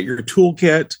 get your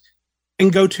toolkit,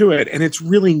 and go to it. And it's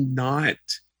really not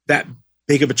that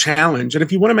big of a challenge. And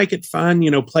if you want to make it fun,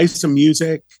 play some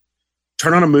music,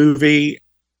 turn on a movie,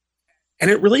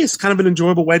 and it really is kind of an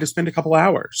enjoyable way to spend a couple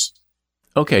hours.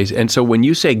 Okay. And so when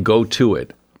you say go to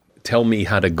it, tell me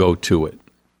how to go to it.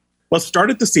 Well,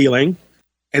 start at the ceiling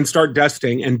and start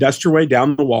dusting and dust your way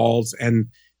down the walls and,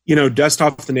 dust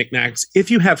off the knickknacks.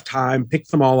 If you have time, pick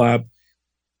them all up,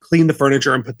 clean the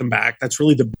furniture and put them back. That's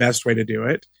really the best way to do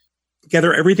it.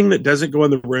 Gather everything that doesn't go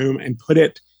in the room and put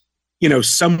it,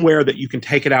 somewhere that you can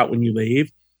take it out when you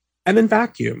leave, and then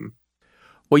vacuum.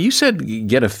 Well, you said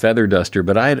get a feather duster,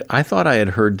 but I thought I had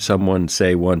heard someone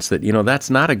say once that, that's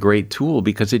not a great tool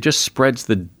because it just spreads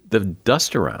the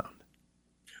dust around.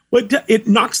 Well, it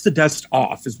knocks the dust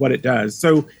off is what it does.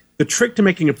 So the trick to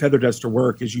making a feather duster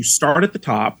work is you start at the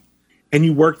top and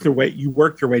you work your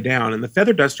way down, and the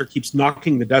feather duster keeps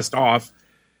knocking the dust off,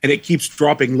 and it keeps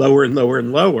dropping lower and lower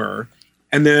and lower.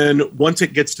 And then once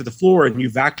it gets to the floor and you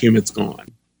vacuum, it's gone.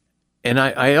 And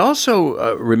I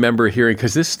also remember hearing,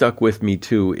 because this stuck with me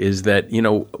too, is that,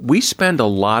 we spend a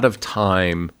lot of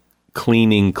time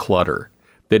cleaning clutter.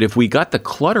 That if we got the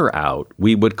clutter out,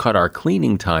 we would cut our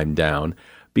cleaning time down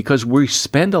because we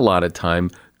spend a lot of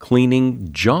time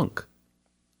cleaning junk.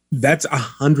 That's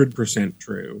 100%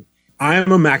 true. I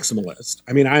am a maximalist.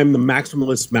 I am the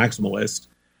maximalist.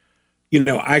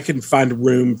 I can find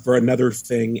room for another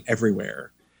thing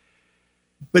everywhere.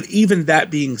 But even that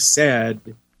being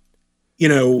said,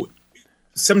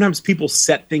 sometimes people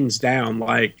set things down.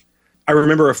 Like, I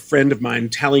remember a friend of mine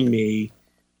telling me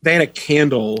they had a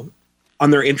candle on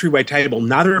their entryway table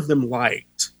neither of them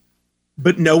liked,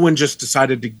 but no one just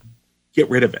decided to get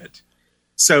rid of it.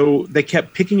 So they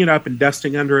kept picking it up and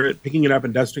dusting under it,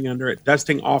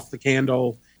 dusting off the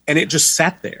candle, and it just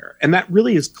sat there. And that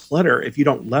really is clutter if you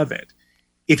don't love it.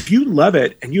 If you love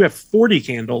it and you have 40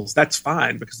 candles, that's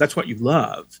fine because that's what you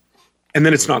love. And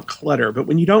then it's not clutter. But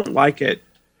when you don't like it,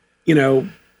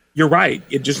 you're right.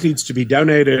 It just needs to be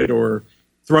donated or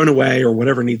thrown away or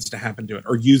whatever needs to happen to it,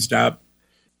 or used up,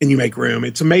 and you make room.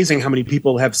 It's amazing how many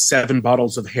people have 7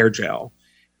 bottles of hair gel.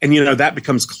 And, that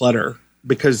becomes clutter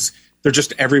because they're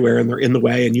just everywhere and they're in the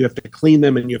way, and you have to clean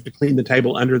them and you have to clean the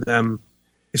table under them.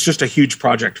 It's just a huge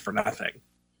project for nothing.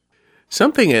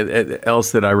 Something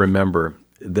else that I remember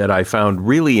that I found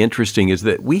really interesting is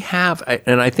that we have,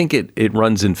 and I think it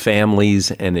runs in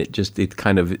families, and it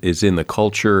kind of is in the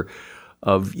culture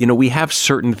of, we have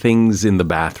certain things in the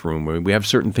bathroom, or we have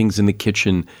certain things in the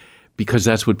kitchen because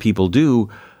that's what people do,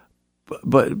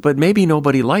 but maybe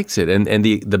nobody likes it. And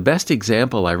the best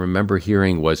example I remember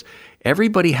hearing was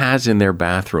everybody has in their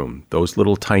bathroom those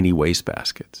little tiny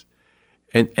wastebaskets,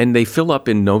 and they fill up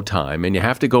in no time, and you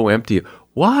have to go empty.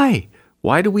 Why?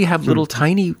 Why do we have little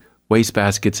tiny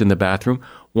wastebaskets in the bathroom?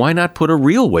 Why not put a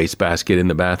real wastebasket in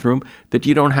the bathroom that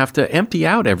you don't have to empty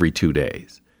out every 2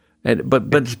 days? But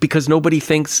it's because nobody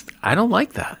thinks, I don't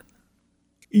like that.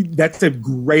 That's a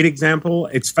great example.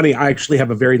 It's funny, I actually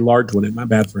have a very large one in my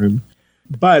bathroom.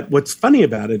 But what's funny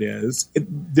about it is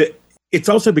it's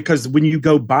also because when you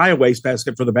go buy a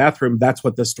wastebasket for the bathroom, that's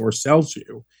what the store sells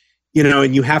you.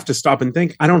 And you have to stop and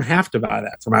think, I don't have to buy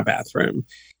that for my bathroom.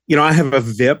 I have a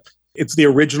VIP. It's the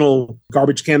original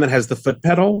garbage can that has the foot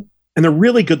pedal, and they're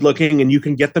really good looking, and you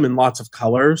can get them in lots of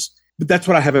colors. But that's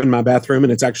what I have in my bathroom,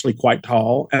 and it's actually quite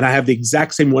tall. And I have the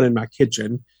exact same one in my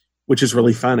kitchen, which is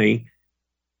really funny.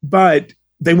 But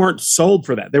they weren't sold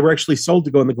for that. They were actually sold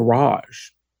to go in the garage.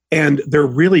 And they're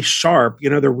really sharp,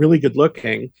 they're really good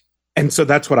looking. And so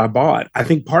that's what I bought. I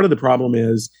think part of the problem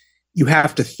is you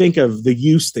have to think of the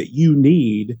use that you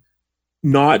need,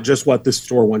 not just what the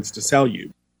store wants to sell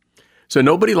you. So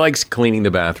nobody likes cleaning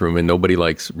the bathroom and nobody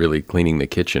likes really cleaning the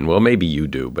kitchen. Well, maybe you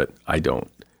do, but I don't.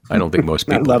 I don't think most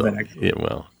people I love do. it, actually. Yeah,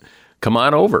 well, come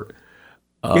on over.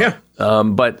 Yeah.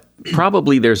 But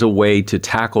probably there's a way to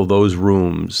tackle those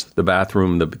rooms, the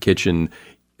bathroom, the kitchen,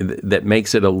 that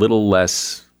makes it a little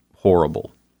less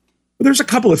horrible. Well, there's a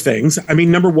couple of things. I mean,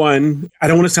 number one, I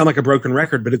don't want to sound like a broken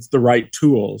record, but it's the right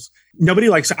tools. I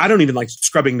don't even like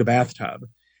scrubbing the bathtub,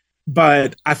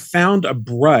 but I found a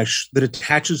brush that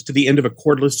attaches to the end of a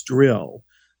cordless drill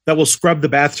that will scrub the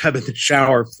bathtub and the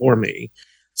shower for me.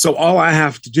 So all I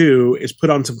have to do is put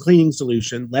on some cleaning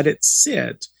solution, let it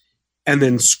sit, and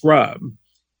then scrub.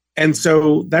 And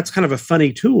so that's kind of a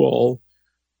funny tool,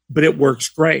 but it works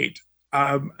great.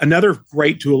 Another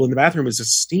great tool in the bathroom is a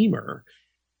steamer,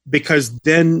 because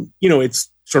then, it's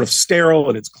sort of sterile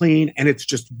and it's clean and it's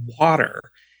just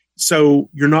water. So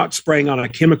you're not spraying on a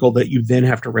chemical that you then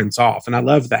have to rinse off. And I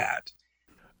love that.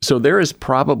 So there is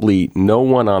probably no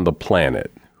one on the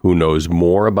planet who knows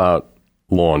more about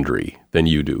laundry than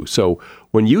you do. So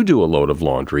when you do a load of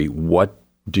laundry, what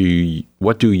do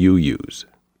you use?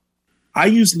 I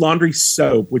use laundry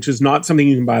soap, which is not something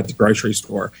you can buy at the grocery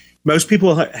store. Most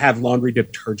people have laundry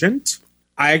detergent.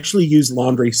 I actually use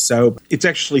laundry soap. It's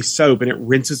actually soap and it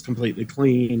rinses completely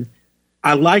clean.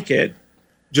 I like it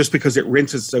just because it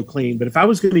rinses so clean. But if I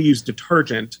was going to use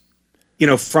detergent,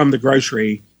 from the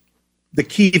grocery, the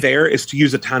key there is to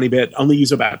use a tiny bit, only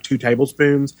use about 2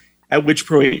 tablespoons, at which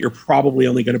point you're probably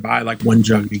only going to buy like 1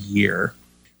 jug a year.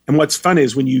 And what's fun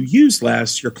is when you use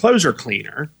less, your clothes are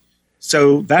cleaner.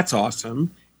 So that's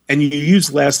awesome. And you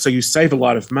use less, so you save a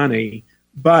lot of money,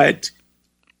 but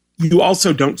you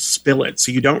also don't spill it.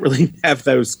 So you don't really have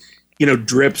those,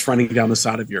 drips running down the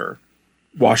side of your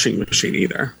washing machine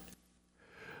either.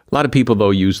 A lot of people, though,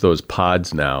 use those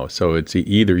pods now. So it's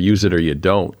either use it or you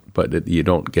don't, but you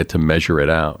don't get to measure it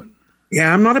out.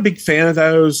 Yeah, I'm not a big fan of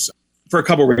those for a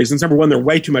couple of reasons. Number one, they're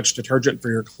way too much detergent for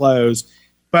your clothes.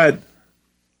 But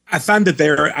I find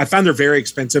they're very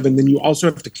expensive, and then you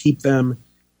also have to keep them,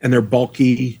 and they're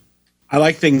bulky. I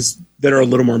like things that are a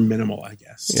little more minimal, I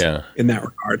guess. Yeah. In that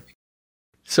regard.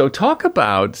 So talk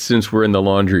about, since we're in the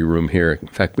laundry room here, in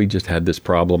fact, we just had this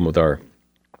problem with our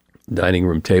dining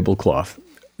room tablecloth,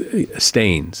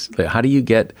 stains. How do you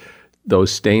get those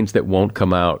stains that won't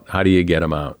come out? How do you get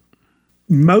them out?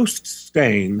 Most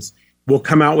stains will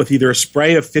come out with either a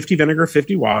spray of 50 vinegar,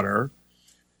 50 water,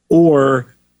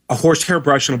 or a horsehair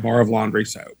brush and a bar of laundry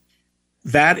soap.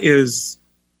 That is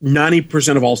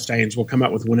 90% of all stains will come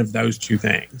out with one of those two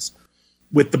things.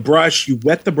 With the brush, you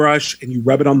wet the brush and you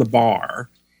rub it on the bar,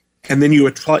 and then you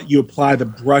apply the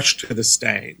brush to the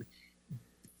stain.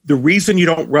 The reason you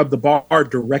don't rub the bar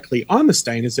directly on the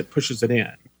stain is it pushes it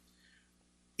in.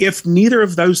 If neither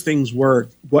of those things work,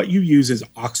 what you use is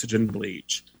oxygen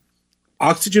bleach.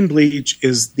 Oxygen bleach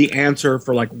is the answer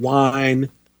for like wine,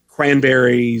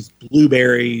 cranberries,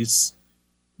 blueberries,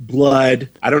 blood.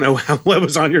 I don't know what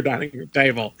was on your dining room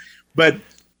table, but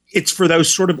it's for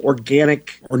those sort of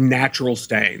organic or natural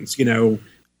stains. You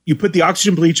put the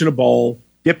oxygen bleach in a bowl,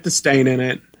 dip the stain in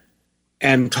it,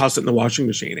 and toss it in the washing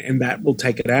machine, and that will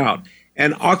take it out.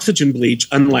 And oxygen bleach,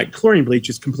 unlike chlorine bleach,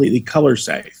 is completely color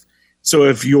safe. So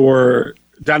if your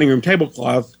dining room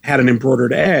tablecloth had an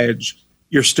embroidered edge,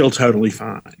 you're still totally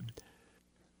fine.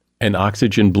 And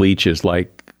oxygen bleach is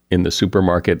like in the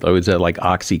supermarket. Oh, is that like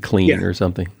OxyClean or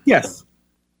something? Yes,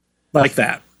 like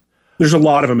that. There's a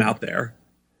lot of them out there.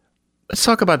 Let's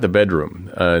talk about the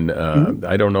bedroom. And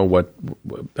I don't know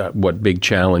what big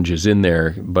challenge is in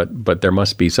there, but there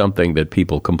must be something that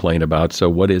people complain about. So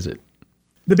what is it?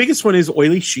 The biggest one is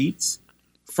oily sheets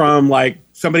from like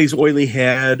somebody's oily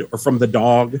head or from the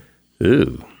dog.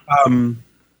 Ooh.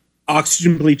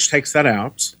 Oxygen bleach takes that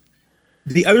out.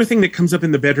 The other thing that comes up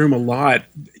in the bedroom a lot,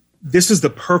 this is the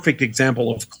perfect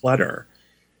example of clutter.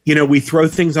 We throw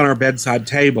things on our bedside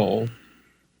table,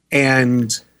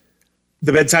 and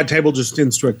the bedside table just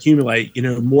tends to accumulate,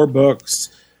 more books,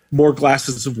 more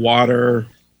glasses of water,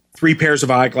 3 pairs of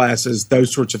eyeglasses,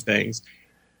 those sorts of things.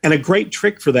 And a great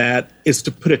trick for that is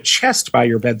to put a chest by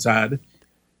your bedside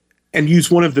and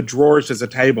use one of the drawers as a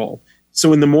table.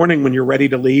 So in the morning when you're ready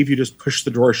to leave, you just push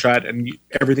the drawer shut and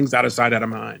everything's out of sight, out of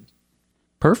mind.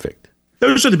 Perfect.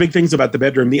 Those are the big things about the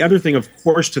bedroom. The other thing, of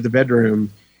course, to the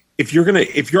bedroom, if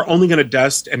you're only going to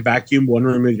dust and vacuum one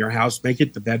room in your house, make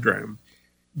it the bedroom,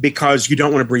 because you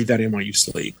don't want to breathe that in while you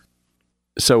sleep.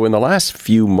 So in the last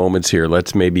few moments here,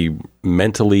 let's maybe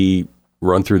mentally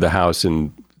run through the house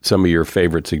and some of your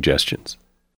favorite suggestions.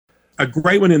 a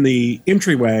great one in the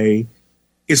entryway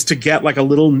is to get like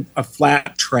a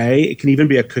flat tray. It can even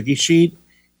be a cookie sheet,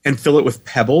 and fill it with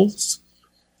pebbles.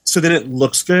 So then it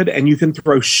looks good, and you can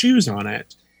throw shoes on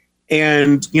it.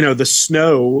 And, the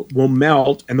snow will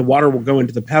melt and the water will go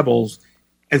into the pebbles.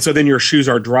 And so then your shoes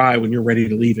are dry when you're ready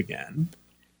to leave again.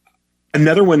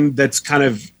 Another one that's kind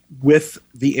of with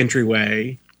the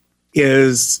entryway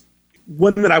is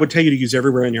one that I would tell you to use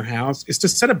everywhere in your house is to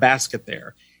set a basket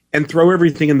there and throw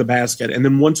everything in the basket. And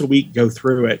then once a week, go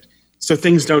through it. So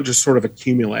things don't just sort of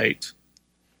accumulate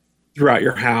throughout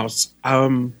your house.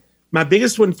 My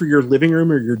biggest one for your living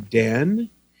room or your den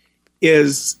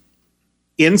is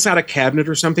inside a cabinet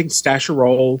or something, stash a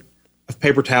roll of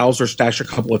paper towels or stash a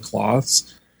couple of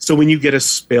cloths. So when you get a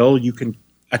spill, you can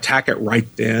attack it right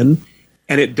then,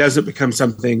 and it doesn't become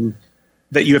something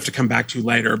that you have to come back to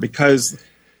later, because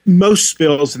most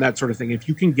spills and that sort of thing, if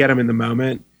you can get them in the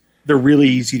moment, they're really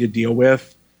easy to deal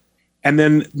with. And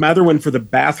then my other one for the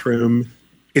bathroom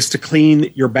is to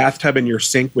clean your bathtub and your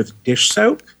sink with dish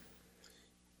soap.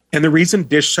 And the reason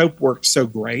dish soap works so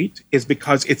great is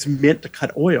because it's meant to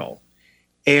cut oil.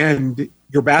 And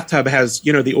your bathtub has,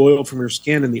 the oil from your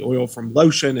skin and the oil from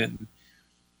lotion and,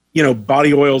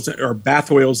 body oils or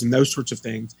bath oils and those sorts of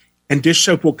things. And dish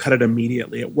soap will cut it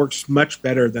immediately. It works much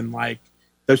better than like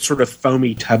those sort of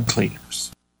foamy tub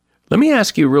cleaners. Let me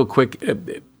ask you real quick,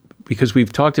 because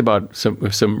we've talked about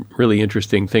some really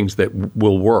interesting things that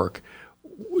will work.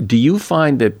 Do you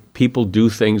find that people do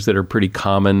things that are pretty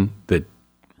common that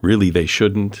really they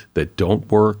shouldn't, that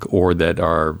don't work, or that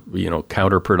are,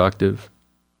 counterproductive?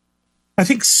 I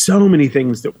think so many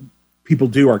things that people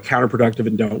do are counterproductive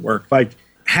and don't work. Like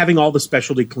having all the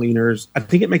specialty cleaners, I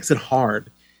think it makes it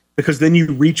hard because then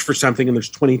you reach for something and there's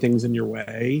 20 things in your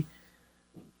way.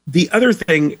 The other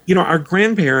thing, our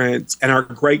grandparents and our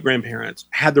great-grandparents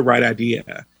had the right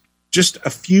idea. Just a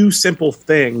few simple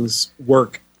things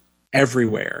work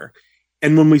everywhere.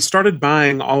 And when we started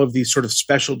buying all of these sort of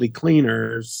specialty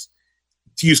cleaners,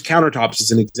 to use countertops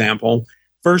as an example,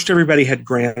 first everybody had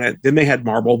granite, then they had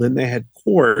marble, then they had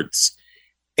quartz.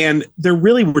 And there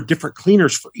really were different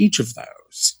cleaners for each of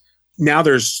those. Now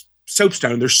there's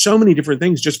soapstone. There's so many different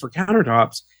things just for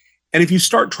countertops. And if you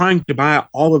start trying to buy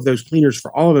all of those cleaners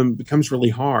for all of them, it becomes really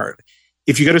hard.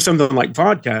 If you go to something like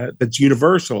vodka that's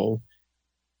universal,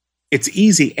 it's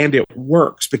easy and it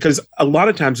works, because a lot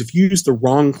of times if you use the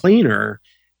wrong cleaner,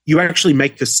 you actually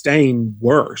make the stain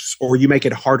worse or you make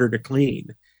it harder to clean.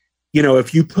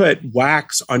 If you put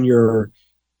wax on your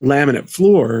laminate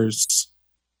floors,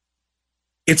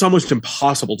 it's almost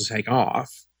impossible to take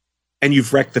off and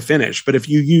you've wrecked the finish. But if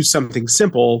you use something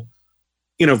simple,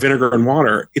 vinegar and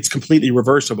water, it's completely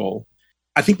reversible.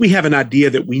 I think we have an idea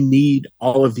that we need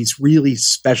all of these really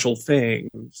special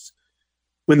things,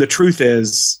 when the truth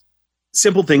is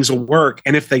simple things will work.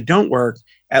 And if they don't work,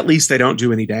 at least they don't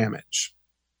do any damage.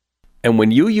 And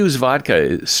when you use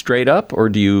vodka, straight up, or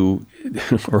do you,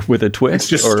 or with a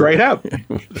twist? It's just straight up.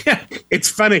 Yeah, it's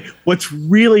funny. What's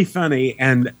really funny,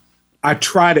 and I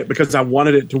tried it because I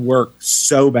wanted it to work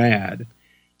so bad.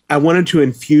 I wanted to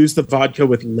infuse the vodka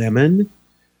with lemon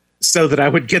so that I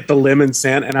would get the lemon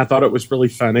scent. And I thought it was really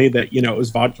funny that, it was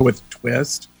vodka with a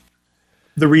twist.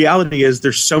 The reality is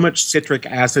there's so much citric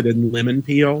acid in lemon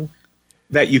peel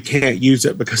that you can't use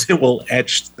it because it will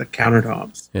etch the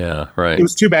countertops. Yeah, right. It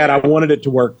was too bad. I wanted it to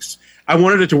work. I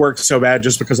wanted it to work so bad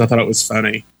just because I thought it was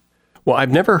funny. Well,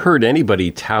 I've never heard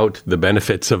anybody tout the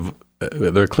benefits of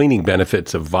the cleaning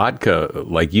benefits of vodka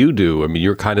like you do. I mean,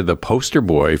 you're kind of the poster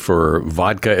boy for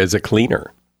vodka as a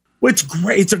cleaner. Well, it's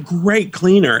great. It's a great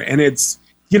cleaner. And it's,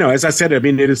 as I said, it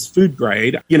is food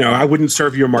grade. I wouldn't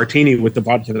serve you a martini with the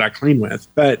vodka that I clean with,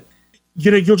 but,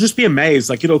 you'll just be amazed.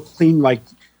 Like it'll clean like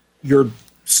your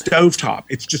stovetop.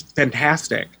 It's just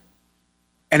fantastic.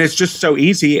 And it's just so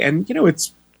easy. And,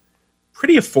 it's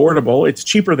pretty affordable. It's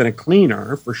cheaper than a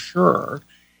cleaner for sure.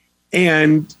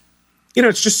 And,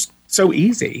 it's just so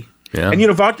easy. Yeah.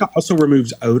 And, vodka also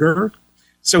removes odor.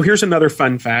 So here's another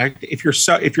fun fact. If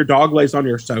your dog lays on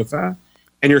your sofa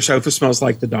and your sofa smells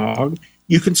like the dog,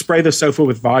 you can spray the sofa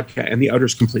with vodka and the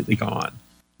odor's completely gone.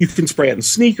 You can spray it in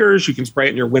sneakers. You can spray it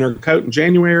in your winter coat in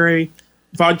January.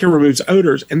 Vodka removes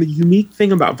odors. And the unique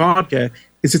thing about vodka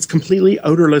is it's completely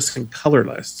odorless and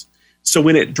colorless. So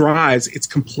when it dries, it's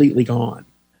completely gone.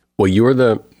 Well, you're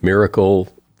the miracle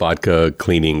vodka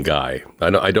cleaning guy.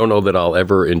 I don't know that I'll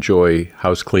ever enjoy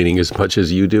house cleaning as much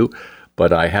as you do,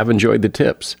 but I have enjoyed the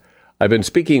tips. I've been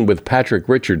speaking with Patrick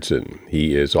Richardson.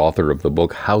 He is author of the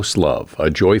book House Love, A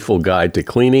Joyful Guide to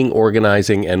Cleaning,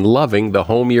 Organizing, and Loving the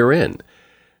Home You're In.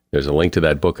 There's a link to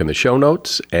that book in the show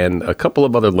notes and a couple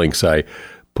of other links I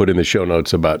put in the show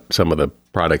notes about some of the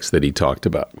products that he talked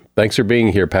about. Thanks for being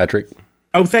here, Patrick.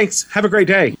 Oh, thanks. Have a great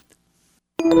day.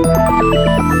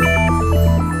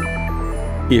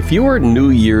 If your New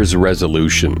Year's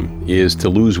resolution is to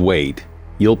lose weight,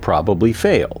 you'll probably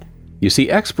fail. You see,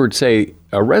 experts say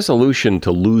a resolution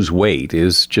to lose weight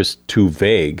is just too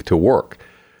vague to work.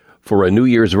 For a New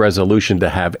Year's resolution to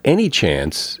have any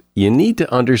chance, you need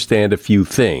to understand a few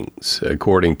things,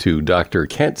 according to Dr.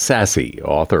 Kent Sasse,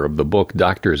 author of the book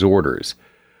Doctor's Orders.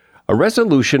 A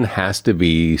resolution has to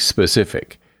be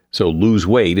specific. So lose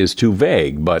weight is too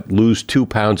vague, but lose 2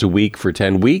 pounds a week for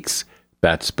 10 weeks,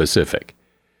 that's specific.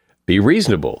 Be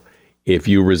reasonable. If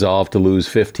you resolve to lose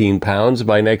 15 pounds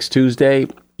by next Tuesday,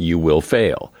 you will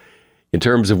fail. In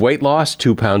terms of weight loss,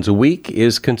 2 pounds a week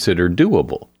is considered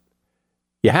doable.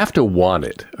 You have to want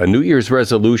it. A New Year's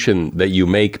resolution that you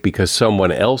make because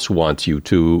someone else wants you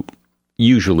to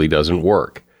usually doesn't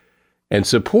work. And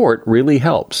support really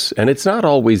helps, and it's not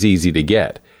always easy to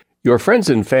get. Your friends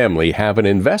and family have an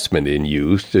investment in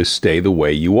you to stay the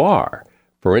way you are.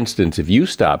 For instance, if you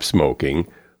stop smoking,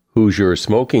 who's your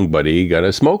smoking buddy going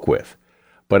to smoke with?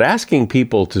 But asking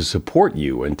people to support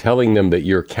you and telling them that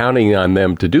you're counting on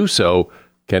them to do so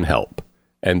can help.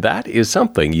 And that is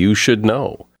something you should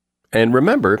know. And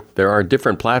remember, there are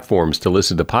different platforms to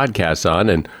listen to podcasts on,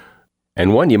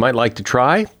 and one you might like to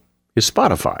try is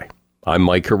Spotify. I'm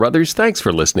Mike Carruthers. Thanks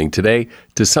for listening today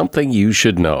to Something You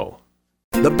Should Know.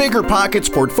 The Bigger Pockets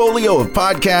portfolio of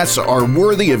podcasts are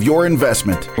worthy of your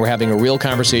investment. We're having a real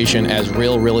conversation as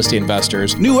real estate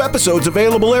investors. New episodes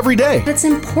available every day. It's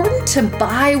important to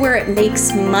buy where it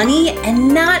makes money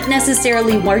and not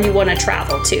necessarily where you want to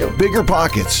travel to. Bigger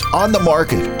Pockets, On the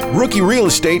Market, Rookie Real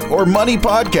Estate, or Money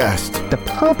Podcast. The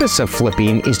purpose of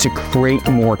flipping is to create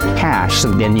more cash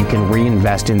so then you can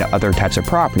reinvest into other types of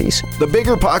properties. The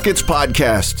Bigger Pockets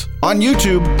Podcast on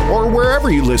YouTube or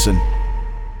wherever you listen.